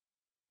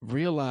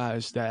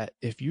realize that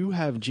if you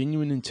have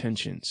genuine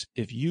intentions,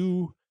 if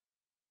you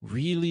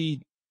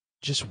really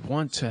just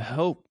want to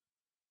help,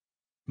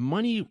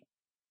 money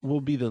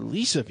will be the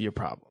least of your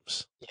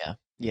problems.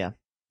 Yeah.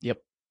 Yep.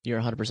 You're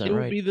 100% right. It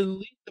will be the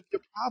least of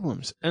your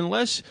problems,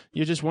 unless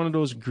you're just one of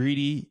those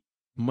greedy,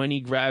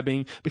 money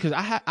grabbing. Because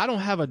I don't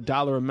have a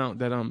dollar amount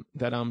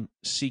that I'm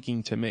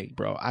seeking to make,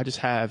 bro. I just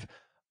have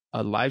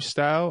a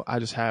lifestyle. I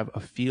just have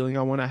a feeling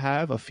I want to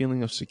have, a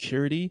feeling of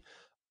security.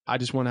 I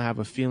just want to have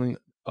a feeling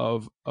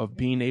of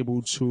being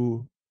able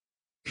to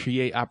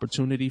create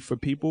opportunity for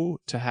people,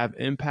 to have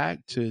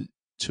impact,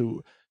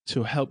 to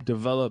help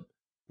develop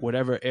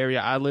whatever area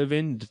I live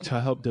in,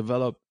 to help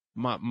develop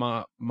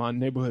my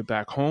neighborhood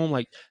back home.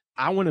 Like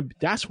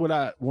that's what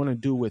I want to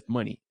do with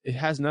money. It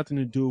has nothing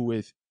to do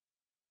with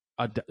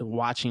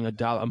watching a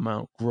dollar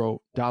amount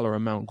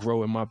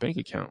grow in my bank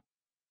account.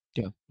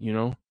 Yeah. You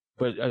know,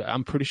 but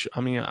I'm pretty sure,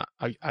 I mean,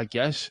 I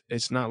guess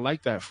it's not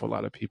like that for a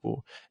lot of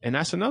people. And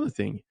that's another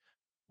thing.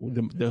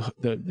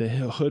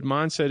 The hood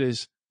mindset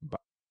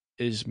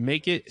is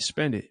make it,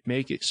 spend it,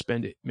 make it,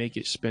 spend it, make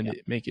it, spend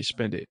it, make it,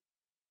 spend it.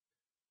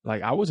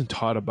 Like, I wasn't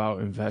taught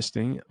about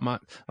investing.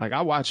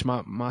 I watched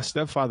my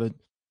stepfather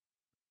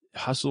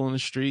hustle on the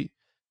street,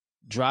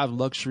 drive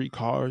luxury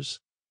cars,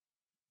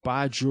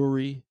 buy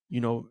jewelry,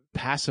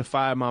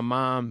 pacify my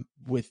mom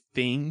with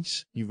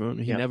things. He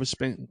never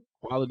spent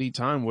quality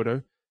time with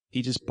her.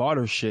 He just bought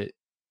her shit,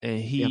 and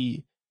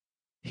he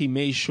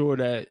made sure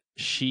that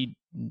she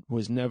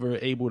was never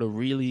able to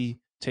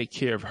really take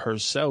care of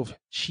herself.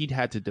 She'd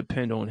had to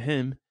depend on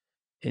him,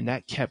 and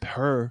that kept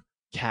her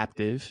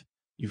captive.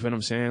 You feel what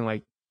I'm saying?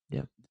 Like,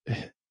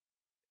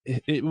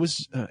 it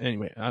was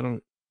anyway.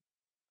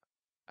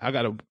 I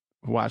gotta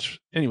watch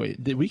anyway.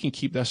 We can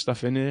keep that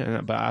stuff in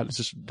there, but I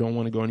just don't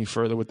want to go any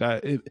further with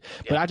that.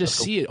 But I just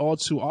see it all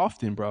too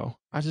often, bro.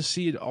 I just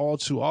see it all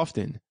too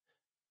often,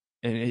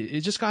 and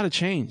it just got to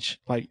change.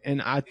 Like,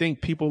 and I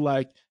think people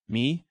like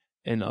me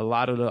and a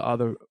lot of the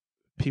other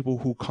people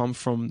who come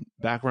from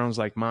backgrounds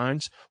like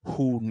mine,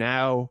 who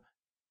now,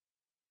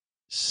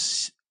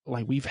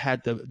 like, we've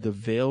had the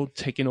veil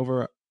taken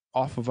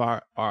off of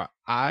our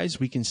eyes.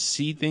 We can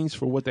see things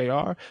for what they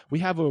are. We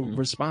have a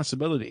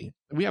responsibility.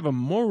 We have a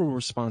moral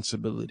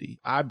responsibility,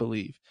 I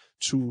believe,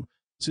 to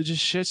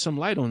just shed some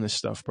light on this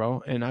stuff,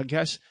 bro. And I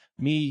guess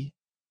me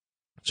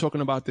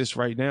talking about this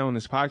right now on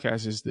this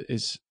podcast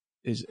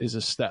is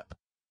a step.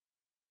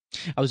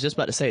 I was just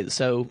about to say,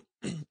 so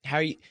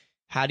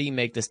how do you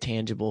make this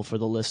tangible for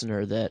the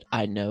listener that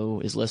I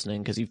know is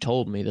listening? Because you've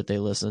told me that they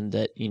listen,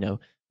 that,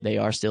 they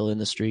are still in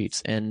the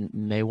streets and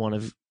may want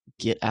to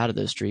get out of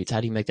those streets. How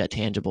do you make that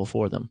tangible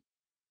for them?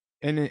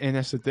 And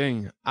that's the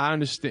thing. I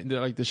understand that,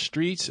 like, the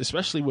streets,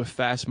 especially with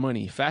fast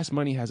money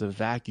has a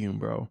vacuum,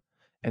 bro.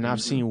 And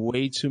I've seen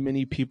way too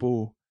many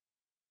people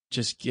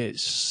just get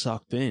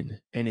sucked in,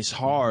 and it's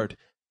hard.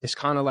 It's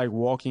kind of like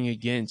walking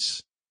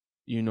against,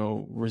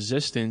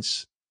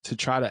 resistance to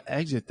try to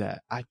exit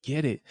that. I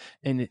get it.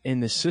 And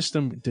the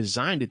system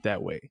designed it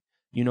that way.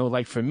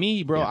 Like, for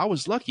me, bro, I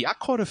was lucky. I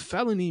caught a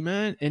felony,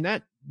 man. And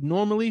that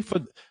normally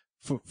for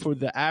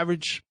the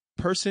average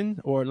person,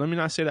 or let me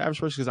not say the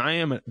average person, because I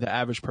am the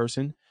average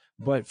person,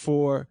 but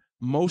for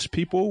most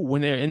people,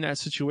 when they're in that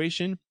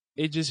situation,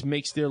 it just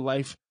makes their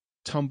life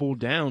tumble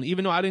down.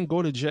 Even though I didn't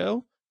go to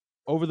jail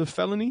over the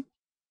felony,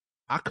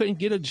 I couldn't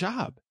get a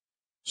job.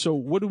 So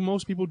what do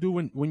most people do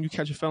when you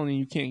catch a felony and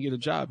you can't get a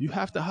job? You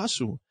have to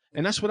hustle.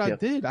 And that's what I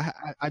did.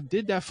 I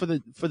did that for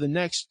the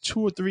next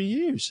 2 or 3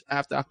 years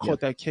after I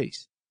caught that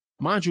case.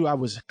 Mind you, I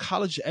was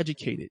college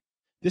educated.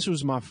 This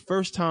was my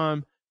first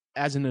time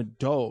as an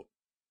adult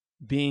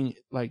being,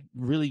 like,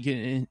 really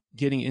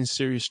getting in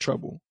serious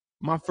trouble.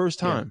 My first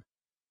time.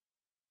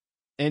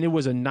 And it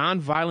was a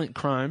non-violent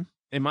crime,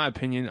 in my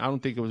opinion. I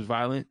don't think it was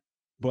violent,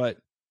 but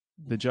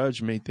the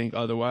judge may think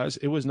otherwise.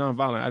 It was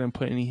non-violent. I didn't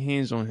put any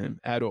hands on him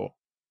at all,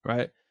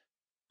 right?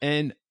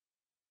 And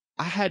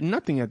I had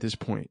nothing at this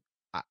point.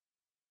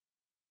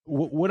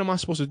 What am I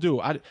supposed to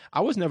do? I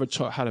was never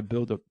taught how to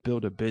build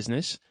a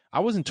business. I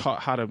wasn't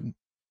taught how to,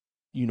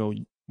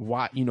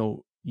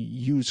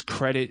 use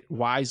credit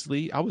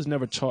wisely. I was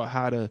never taught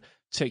how to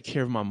take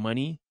care of my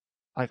money.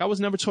 Like, I was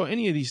never taught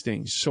any of these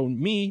things. So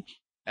me,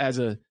 as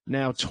a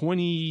now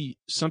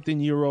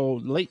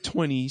 20-something-year-old, late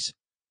 20s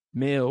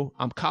male,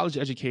 I'm college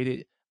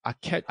educated.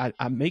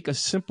 I make a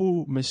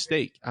simple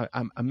mistake.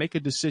 I make a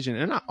decision,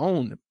 and I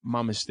own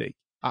my mistake.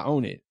 I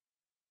own it.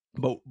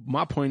 But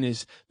my point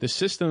is the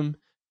system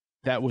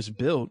that was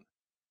built,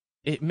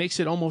 it makes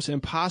it almost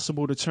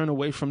impossible to turn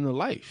away from the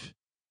life.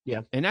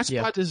 Yeah. And that's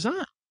by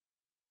design.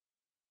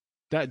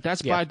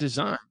 That's by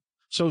design.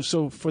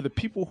 So for the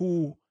people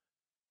who,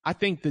 I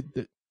think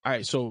that all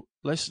right, so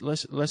let's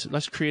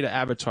create an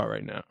avatar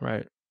right now,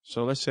 right?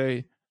 So let's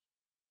say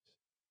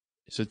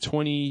it's a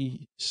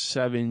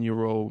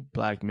 27-year-old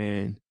black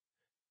man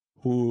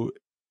who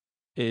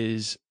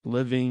is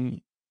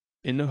living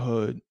in the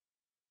hood.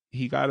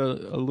 He got a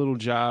little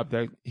job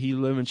that he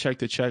living check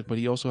to check, but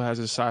he also has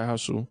a side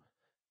hustle,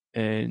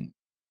 and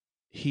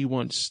he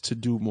wants to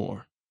do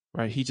more,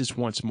 right? He just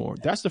wants more.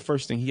 That's the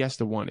first thing. He has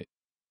to want it.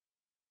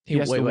 He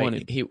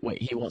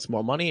wants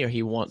more money, or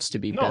he wants to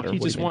be better? No,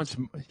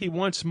 he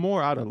wants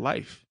more out of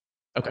life.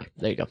 Okay,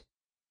 there you go.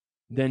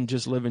 Than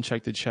just living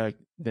check to check,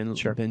 than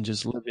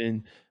just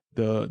living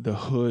the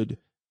hood,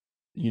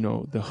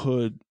 the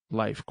hood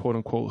life, quote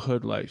unquote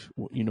hood life,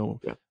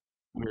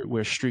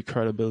 where street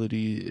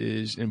credibility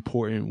is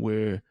important,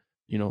 where,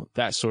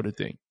 that sort of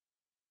thing.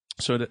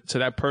 So to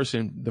that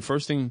person, the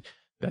first thing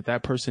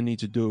that person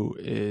needs to do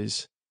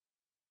is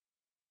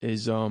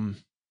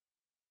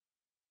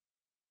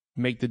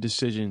make the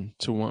decision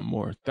to want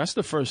more. That's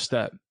the first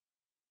step.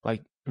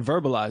 Like,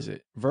 verbalize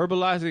it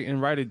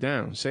and write it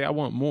down. Say, I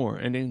want more,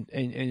 and then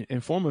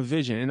and form a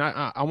vision. And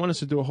I want us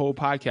to do a whole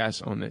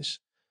podcast on this.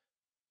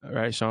 All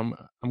right. So I'm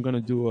going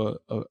to do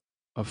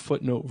a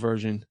footnote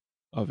version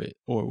of it.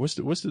 Or what's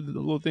the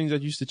little things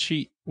that used to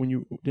cheat when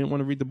you didn't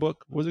want to read the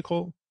book? What's it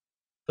called?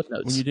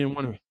 Footnotes. When you didn't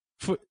want to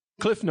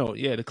Cliff Note.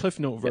 Yeah. The Cliff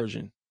Note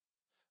version.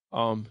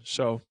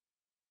 So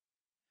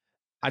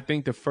I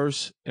think the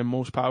first and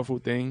most powerful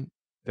thing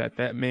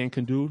that man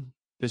can do,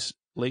 this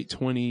late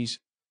 20s,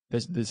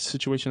 the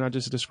situation I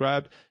just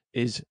described,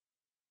 is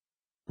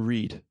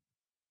read.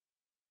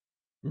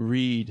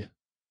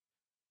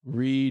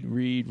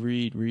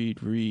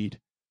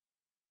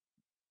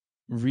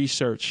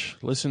 Research.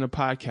 Listen to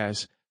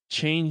podcasts.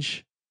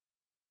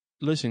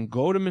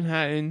 Go to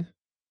Manhattan.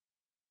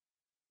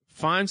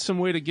 Find some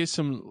way to get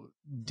some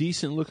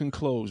decent looking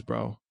clothes,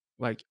 bro.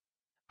 Like,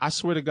 I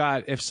swear to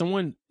God, if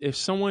someone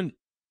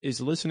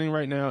is listening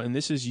right now and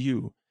this is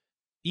you,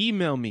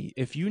 email me.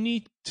 If you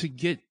need to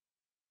get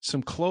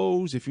some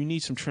clothes, if you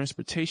need some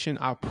transportation,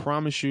 I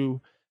promise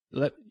you,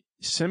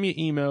 send me an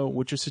email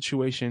with your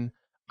situation.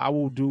 I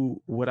will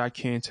do what I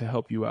can to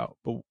help you out.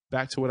 But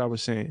back to what I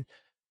was saying,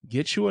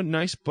 get you a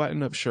nice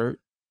button-up shirt,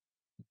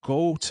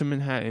 go to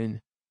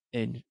Manhattan,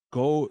 and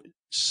go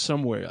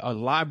somewhere, a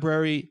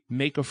library,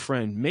 make a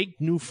friend, make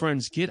new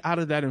friends, get out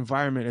of that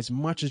environment as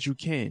much as you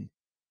can.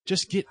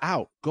 Just get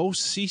out, go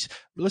see.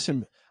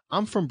 Listen,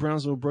 I'm from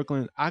Brownsville,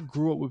 Brooklyn. I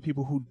grew up with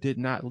people who did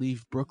not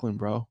leave Brooklyn,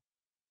 bro.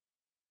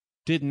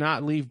 Did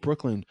not leave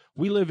Brooklyn.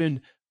 We live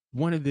in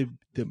one of the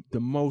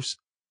most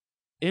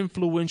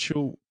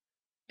influential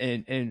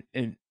and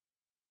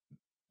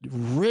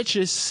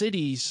richest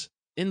cities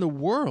in the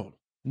world,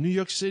 New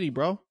York City,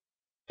 bro.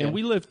 And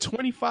we live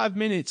 25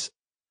 minutes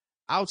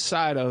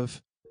outside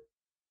of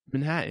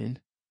Manhattan,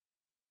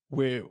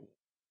 where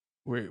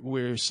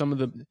some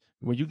of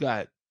where you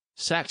got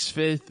Saks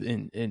Fifth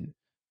and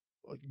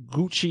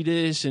Gucci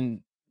this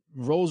and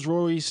Rolls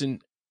Royce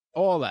and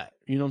all that.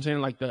 You know what I'm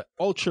saying? Like the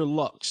ultra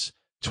luxe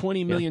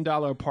 $20 million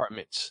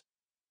apartments,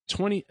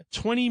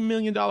 $20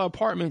 million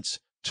apartments,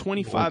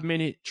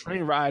 25-minute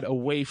train ride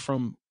away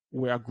from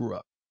where I grew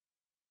up.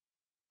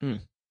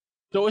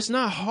 So it's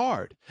not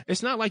hard.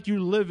 It's not like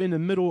you live in the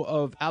middle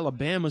of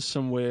Alabama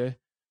somewhere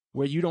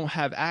where you don't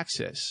have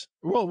access.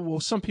 Well,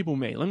 some people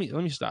may. Let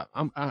me stop.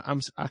 I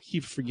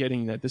keep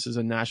forgetting that this is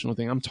a national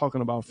thing. I'm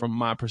talking about from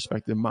my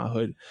perspective, my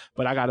hood,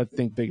 but I got to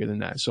think bigger than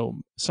that. So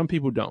some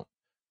people don't,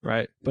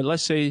 right? But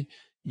let's say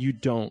you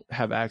don't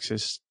have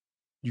access.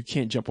 You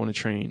can't jump on a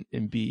train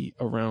and be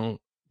around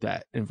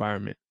that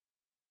environment.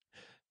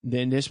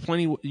 Then there's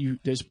plenty. You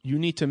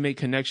need to make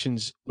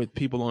connections with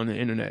people on the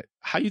internet.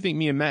 How do you think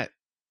me and Matt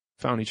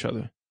found each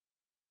other?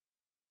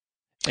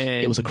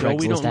 And it was a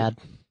Craigslist ad.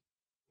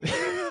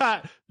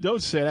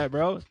 Don't say that,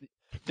 bro.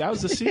 That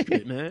was the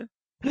secret, man.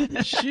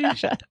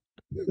 Sheesh.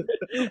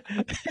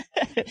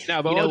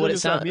 Now, but what it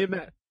sounds. Me and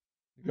Matt.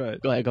 Go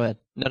ahead.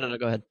 No,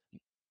 go ahead.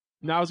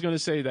 Now, I was going to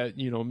say that,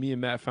 me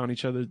and Matt found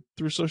each other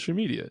through social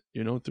media,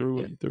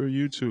 through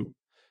YouTube.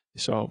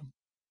 So,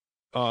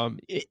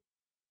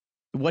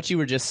 what you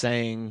were just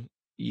saying,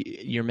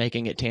 you're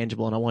making it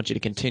tangible, and I want you to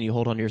continue.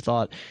 Hold on to your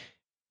thought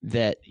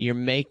that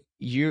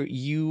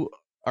you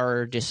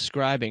are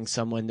describing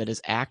someone that is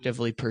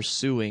actively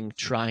pursuing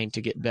trying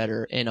to get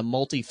better in a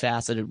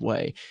multifaceted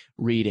way,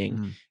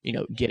 reading,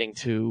 getting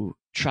to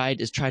try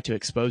to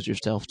expose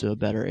yourself to a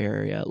better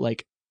area.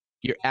 Like,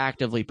 you're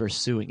actively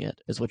pursuing it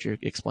is what you're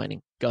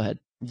explaining. Go ahead.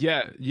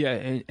 Yeah.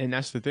 And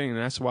that's the thing. And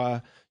that's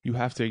why you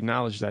have to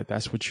acknowledge that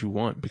that's what you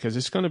want, because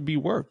it's going to be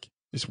work.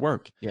 It's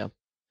work. Yeah.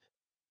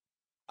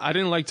 I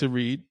didn't like to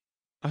read.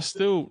 I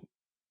still,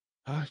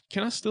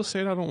 can I still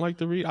say that I don't like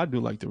to read? I do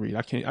like to read.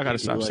 I got to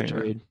stop saying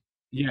that. Read.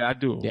 Yeah, I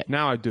do. Yeah.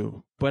 Now I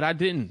do. But I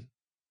didn't.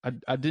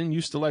 I didn't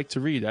used to like to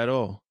read at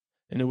all.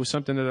 And it was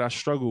something that I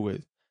struggled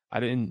with. I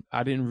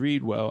didn't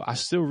read well. I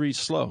still read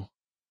slow.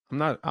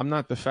 I'm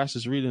not the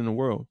fastest reader in the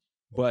world,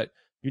 but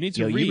you need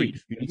to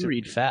read. You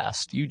read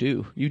fast. You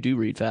do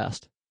read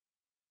fast.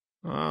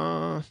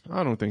 I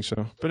don't think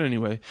so. But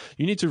anyway,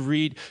 you need to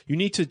read. You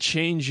need to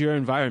change your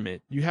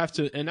environment. You have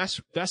to, and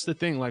that's the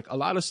thing. Like a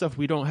lot of stuff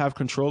we don't have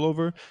control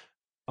over,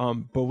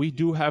 but we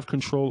do have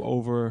control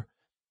over.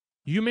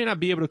 You may not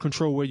be able to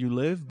control where you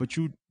live, but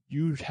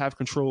you have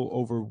control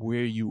over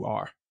where you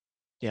are.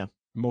 Yeah,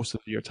 most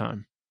of your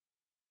time.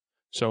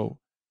 So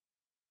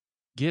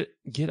get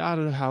out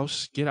of the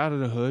house, get out of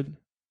the hood,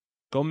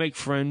 go make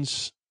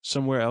friends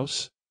somewhere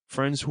else.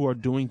 Friends who are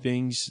doing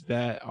things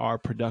that are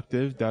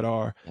productive, that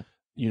are,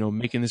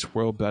 making this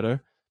world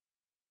better,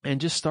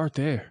 and just start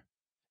there.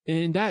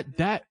 And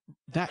that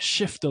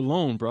shift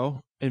alone,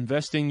 bro,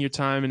 investing your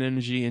time and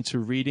energy into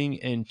reading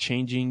and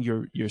changing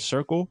your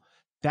circle,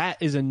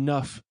 that is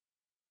enough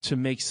to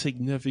make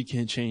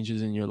significant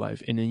changes in your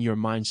life and in your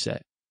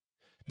mindset.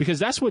 Because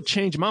that's what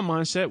changed my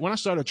mindset when I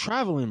started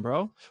traveling,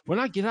 bro. When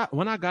I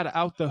got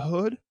out the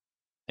hood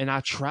and I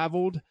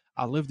traveled,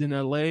 I lived in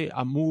LA,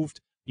 I moved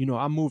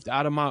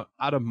out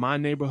of my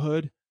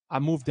neighborhood. I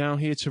moved down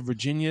here to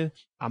Virginia.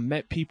 I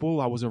met people.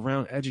 I was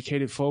around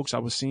educated folks. I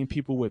was seeing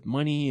people with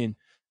money, and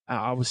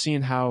I was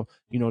seeing how,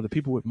 the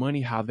people with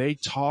money, how they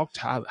talked,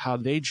 how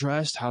they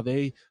dressed, how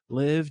they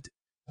lived.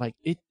 Like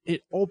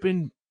it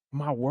opened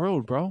my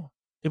world, bro.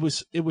 It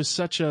was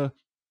such a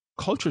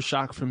culture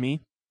shock for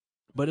me,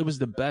 but it was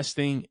the best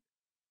thing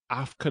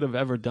I could have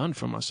ever done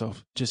for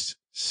myself, just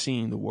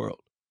seeing the world.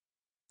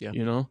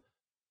 Yeah.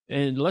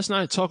 And let's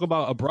not talk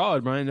about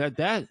abroad, man.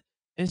 That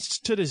and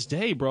to this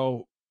day,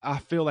 bro, I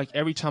feel like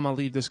every time I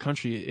leave this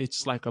country,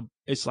 it's like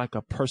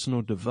a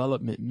personal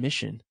development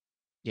mission.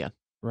 Yeah.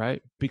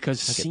 Right?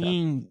 Because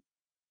seeing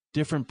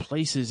different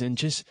places and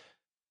just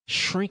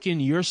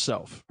shrinking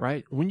yourself,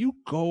 right? When you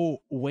go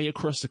way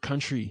across the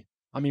country,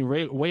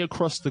 way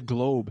across the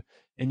globe,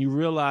 and you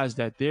realize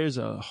that there's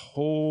a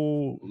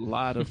whole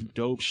lot of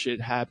dope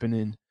shit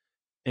happening,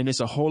 and it's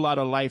a whole lot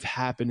of life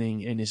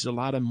happening, and it's a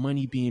lot of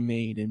money being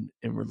made, and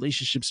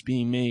relationships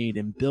being made,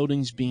 and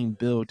buildings being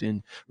built,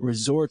 and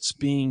resorts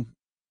being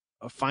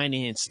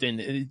financed.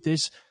 And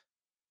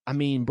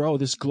bro,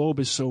 this globe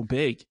is so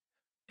big,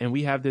 and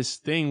we have this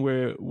thing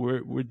where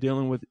we're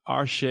dealing with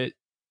our shit.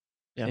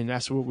 Yeah. And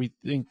that's what we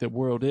think the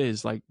world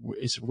is. Like,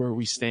 it's where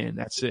we stand.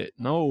 That's it.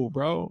 No,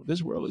 bro,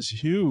 this world is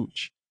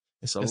huge.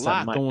 It's a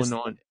lot going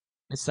on.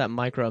 It's that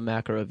micro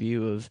macro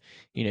view of,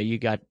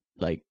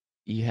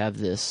 you have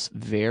this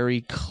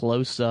very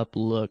close up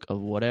look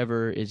of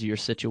whatever is your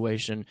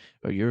situation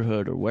or your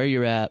hood or where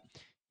you're at.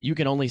 You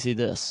can only see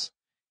this.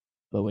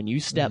 But when you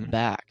step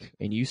back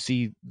and you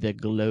see the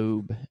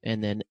globe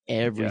and then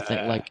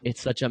everything, like,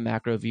 it's such a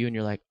macro view, and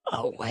you're like,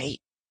 oh, wait,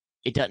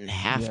 it doesn't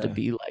have to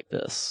be like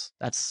this.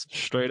 That's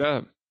straight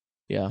up.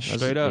 Yeah.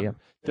 Straight up.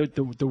 Yeah.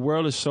 The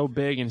world is so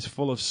big and it's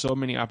full of so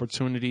many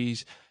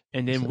opportunities.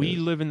 And then we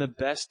live in the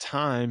best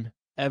time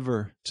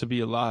ever to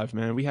be alive,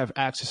 man. We have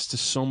access to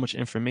so much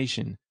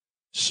information.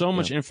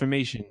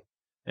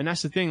 And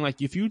that's the thing.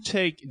 Like, if you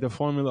take the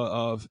formula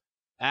of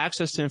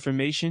access to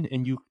information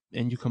and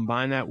you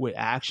combine that with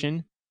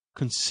action,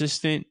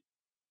 consistent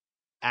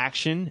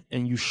action,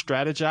 and you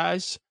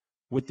strategize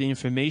with the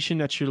information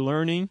that you're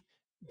learning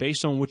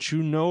based on what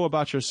you know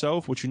about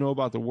yourself, what you know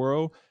about the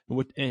world,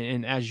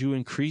 and as you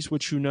increase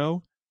what you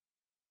know,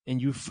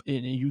 and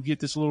you get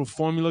this little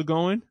formula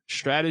going,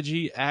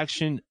 strategy,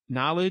 action,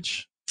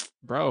 knowledge,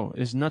 bro,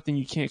 there's nothing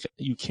you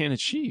can't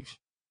achieve.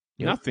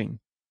 Yep. Nothing.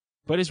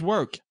 But it's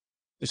work.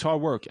 It's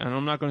hard work. And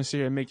I'm not going to sit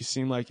here and make it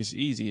seem like it's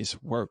easy.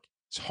 It's work.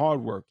 It's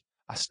hard work.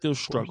 I still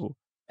struggle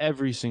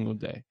every single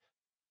day,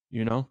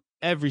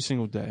 every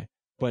single day.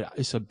 But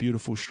it's a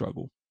beautiful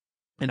struggle,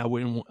 and I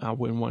wouldn't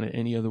want it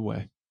any other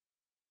way.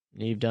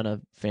 You've done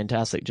a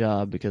fantastic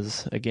job,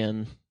 because,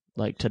 again,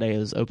 like, today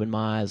has opened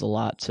my eyes a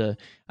lot to,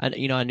 I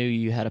knew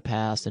you had a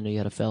past, I knew you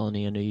had a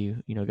felony, I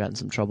knew you got in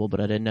some trouble, but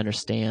I didn't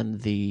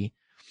understand the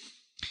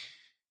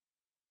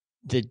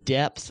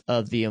depth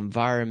of the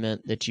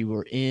environment that you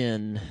were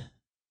in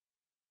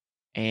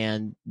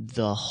and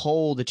the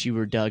hole that you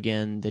were dug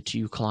in, that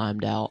you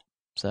climbed out.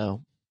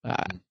 So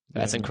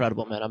that's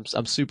incredible, man.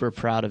 I'm super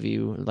proud of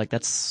you. Like,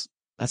 that's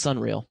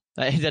unreal.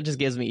 That just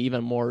gives me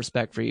even more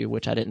respect for you,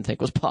 which I didn't think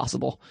was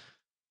possible.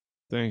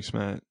 Thanks,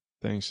 Matt.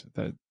 Thanks.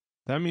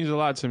 That means a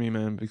lot to me,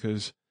 man,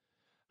 because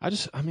I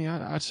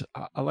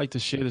like to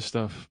share this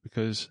stuff,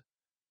 because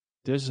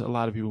there's a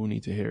lot of people who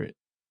need to hear it,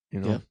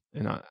 and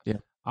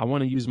I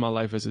want to use my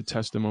life as a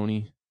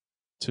testimony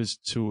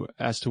to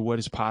as to what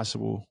is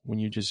possible when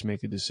you just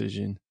make a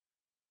decision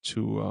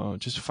to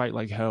just fight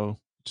like hell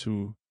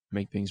to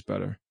make things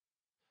better.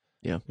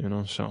 Yeah.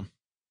 So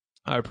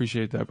I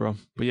appreciate that, bro.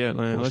 But yeah,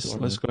 man, let's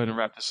go ahead and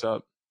wrap this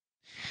up.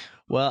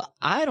 Well,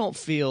 I don't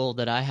feel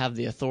that I have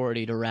the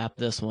authority to wrap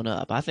this one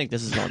up. I think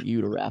this is on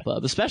you to wrap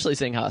up, especially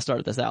seeing how I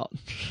started this out.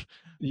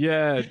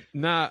 Yeah,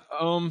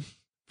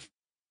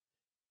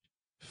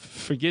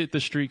 forget the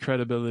street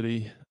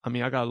credibility.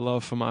 I got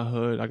love for my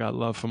hood. I got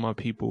love for my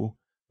people.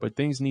 but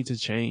things need to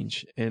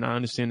change. And I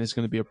understand it's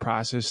going to be a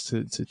process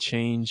to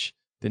change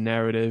the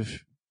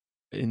narrative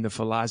in the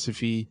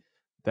philosophy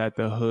that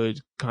the hood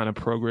kind of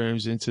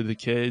programs into the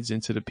kids,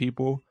 into the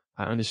people.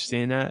 I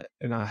understand that,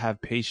 and I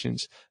have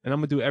patience, and I'm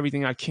going to do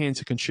everything I can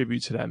to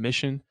contribute to that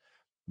mission.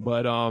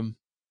 But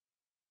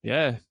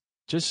yeah,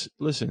 just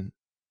listen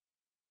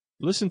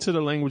to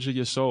the language of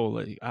your soul.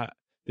 Like,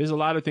 there's a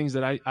lot of things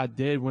that I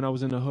did when I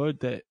was in the hood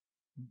that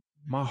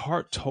my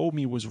heart told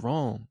me was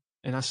wrong,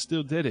 and I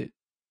still did it.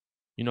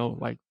 You know,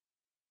 like,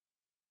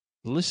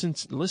 listen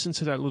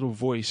to that little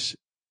voice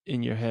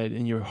in your head,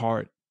 in your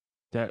heart,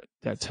 that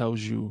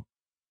tells you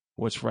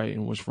what's right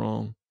and what's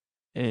wrong.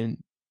 And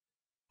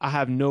I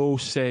have no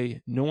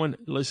say. No one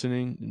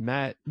listening,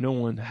 Matt, no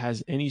one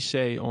has any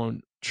say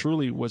on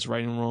truly what's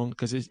right and wrong,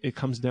 because it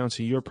comes down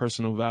to your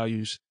personal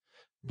values.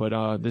 But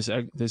this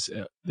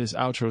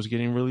outro is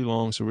getting really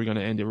long, so we're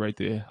gonna end it right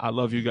there. I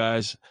love you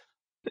guys,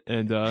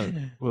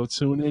 and we'll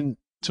tune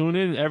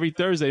in every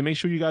Thursday. Make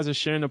sure you guys are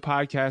sharing the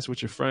podcast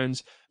with your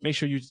friends. Make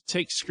sure you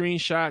take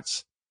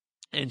screenshots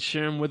and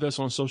share them with us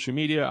on social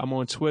media. I'm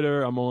on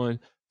Twitter. I'm on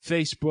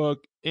Facebook,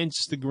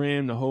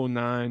 Instagram, the whole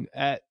nine,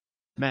 at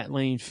Matt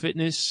Lane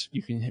Fitness.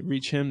 You can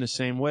reach him the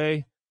same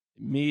way.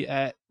 Me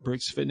at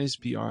Brix Fitness,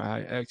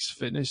 BRIX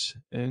Fitness.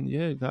 And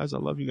yeah, guys, I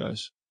love you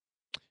guys.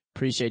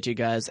 Appreciate you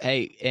guys.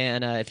 Hey,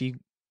 and if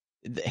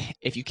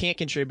you can't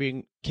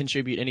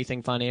contribute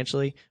anything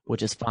financially,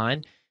 which is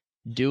fine,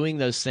 doing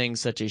those things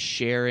such as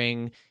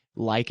sharing,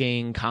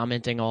 liking,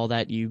 commenting, all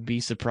that, you'd be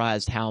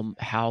surprised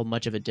how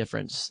much of a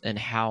difference and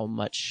how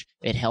much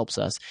it helps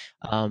us.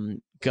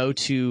 Go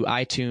to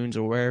iTunes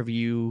or wherever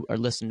you are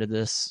listening to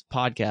this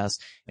podcast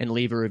and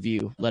leave a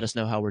review. Let us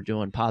know how we're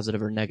doing,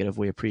 positive or negative.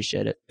 We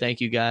appreciate it.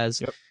 Thank you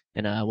guys. Yep.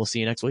 And we'll see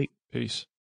you next week. Peace.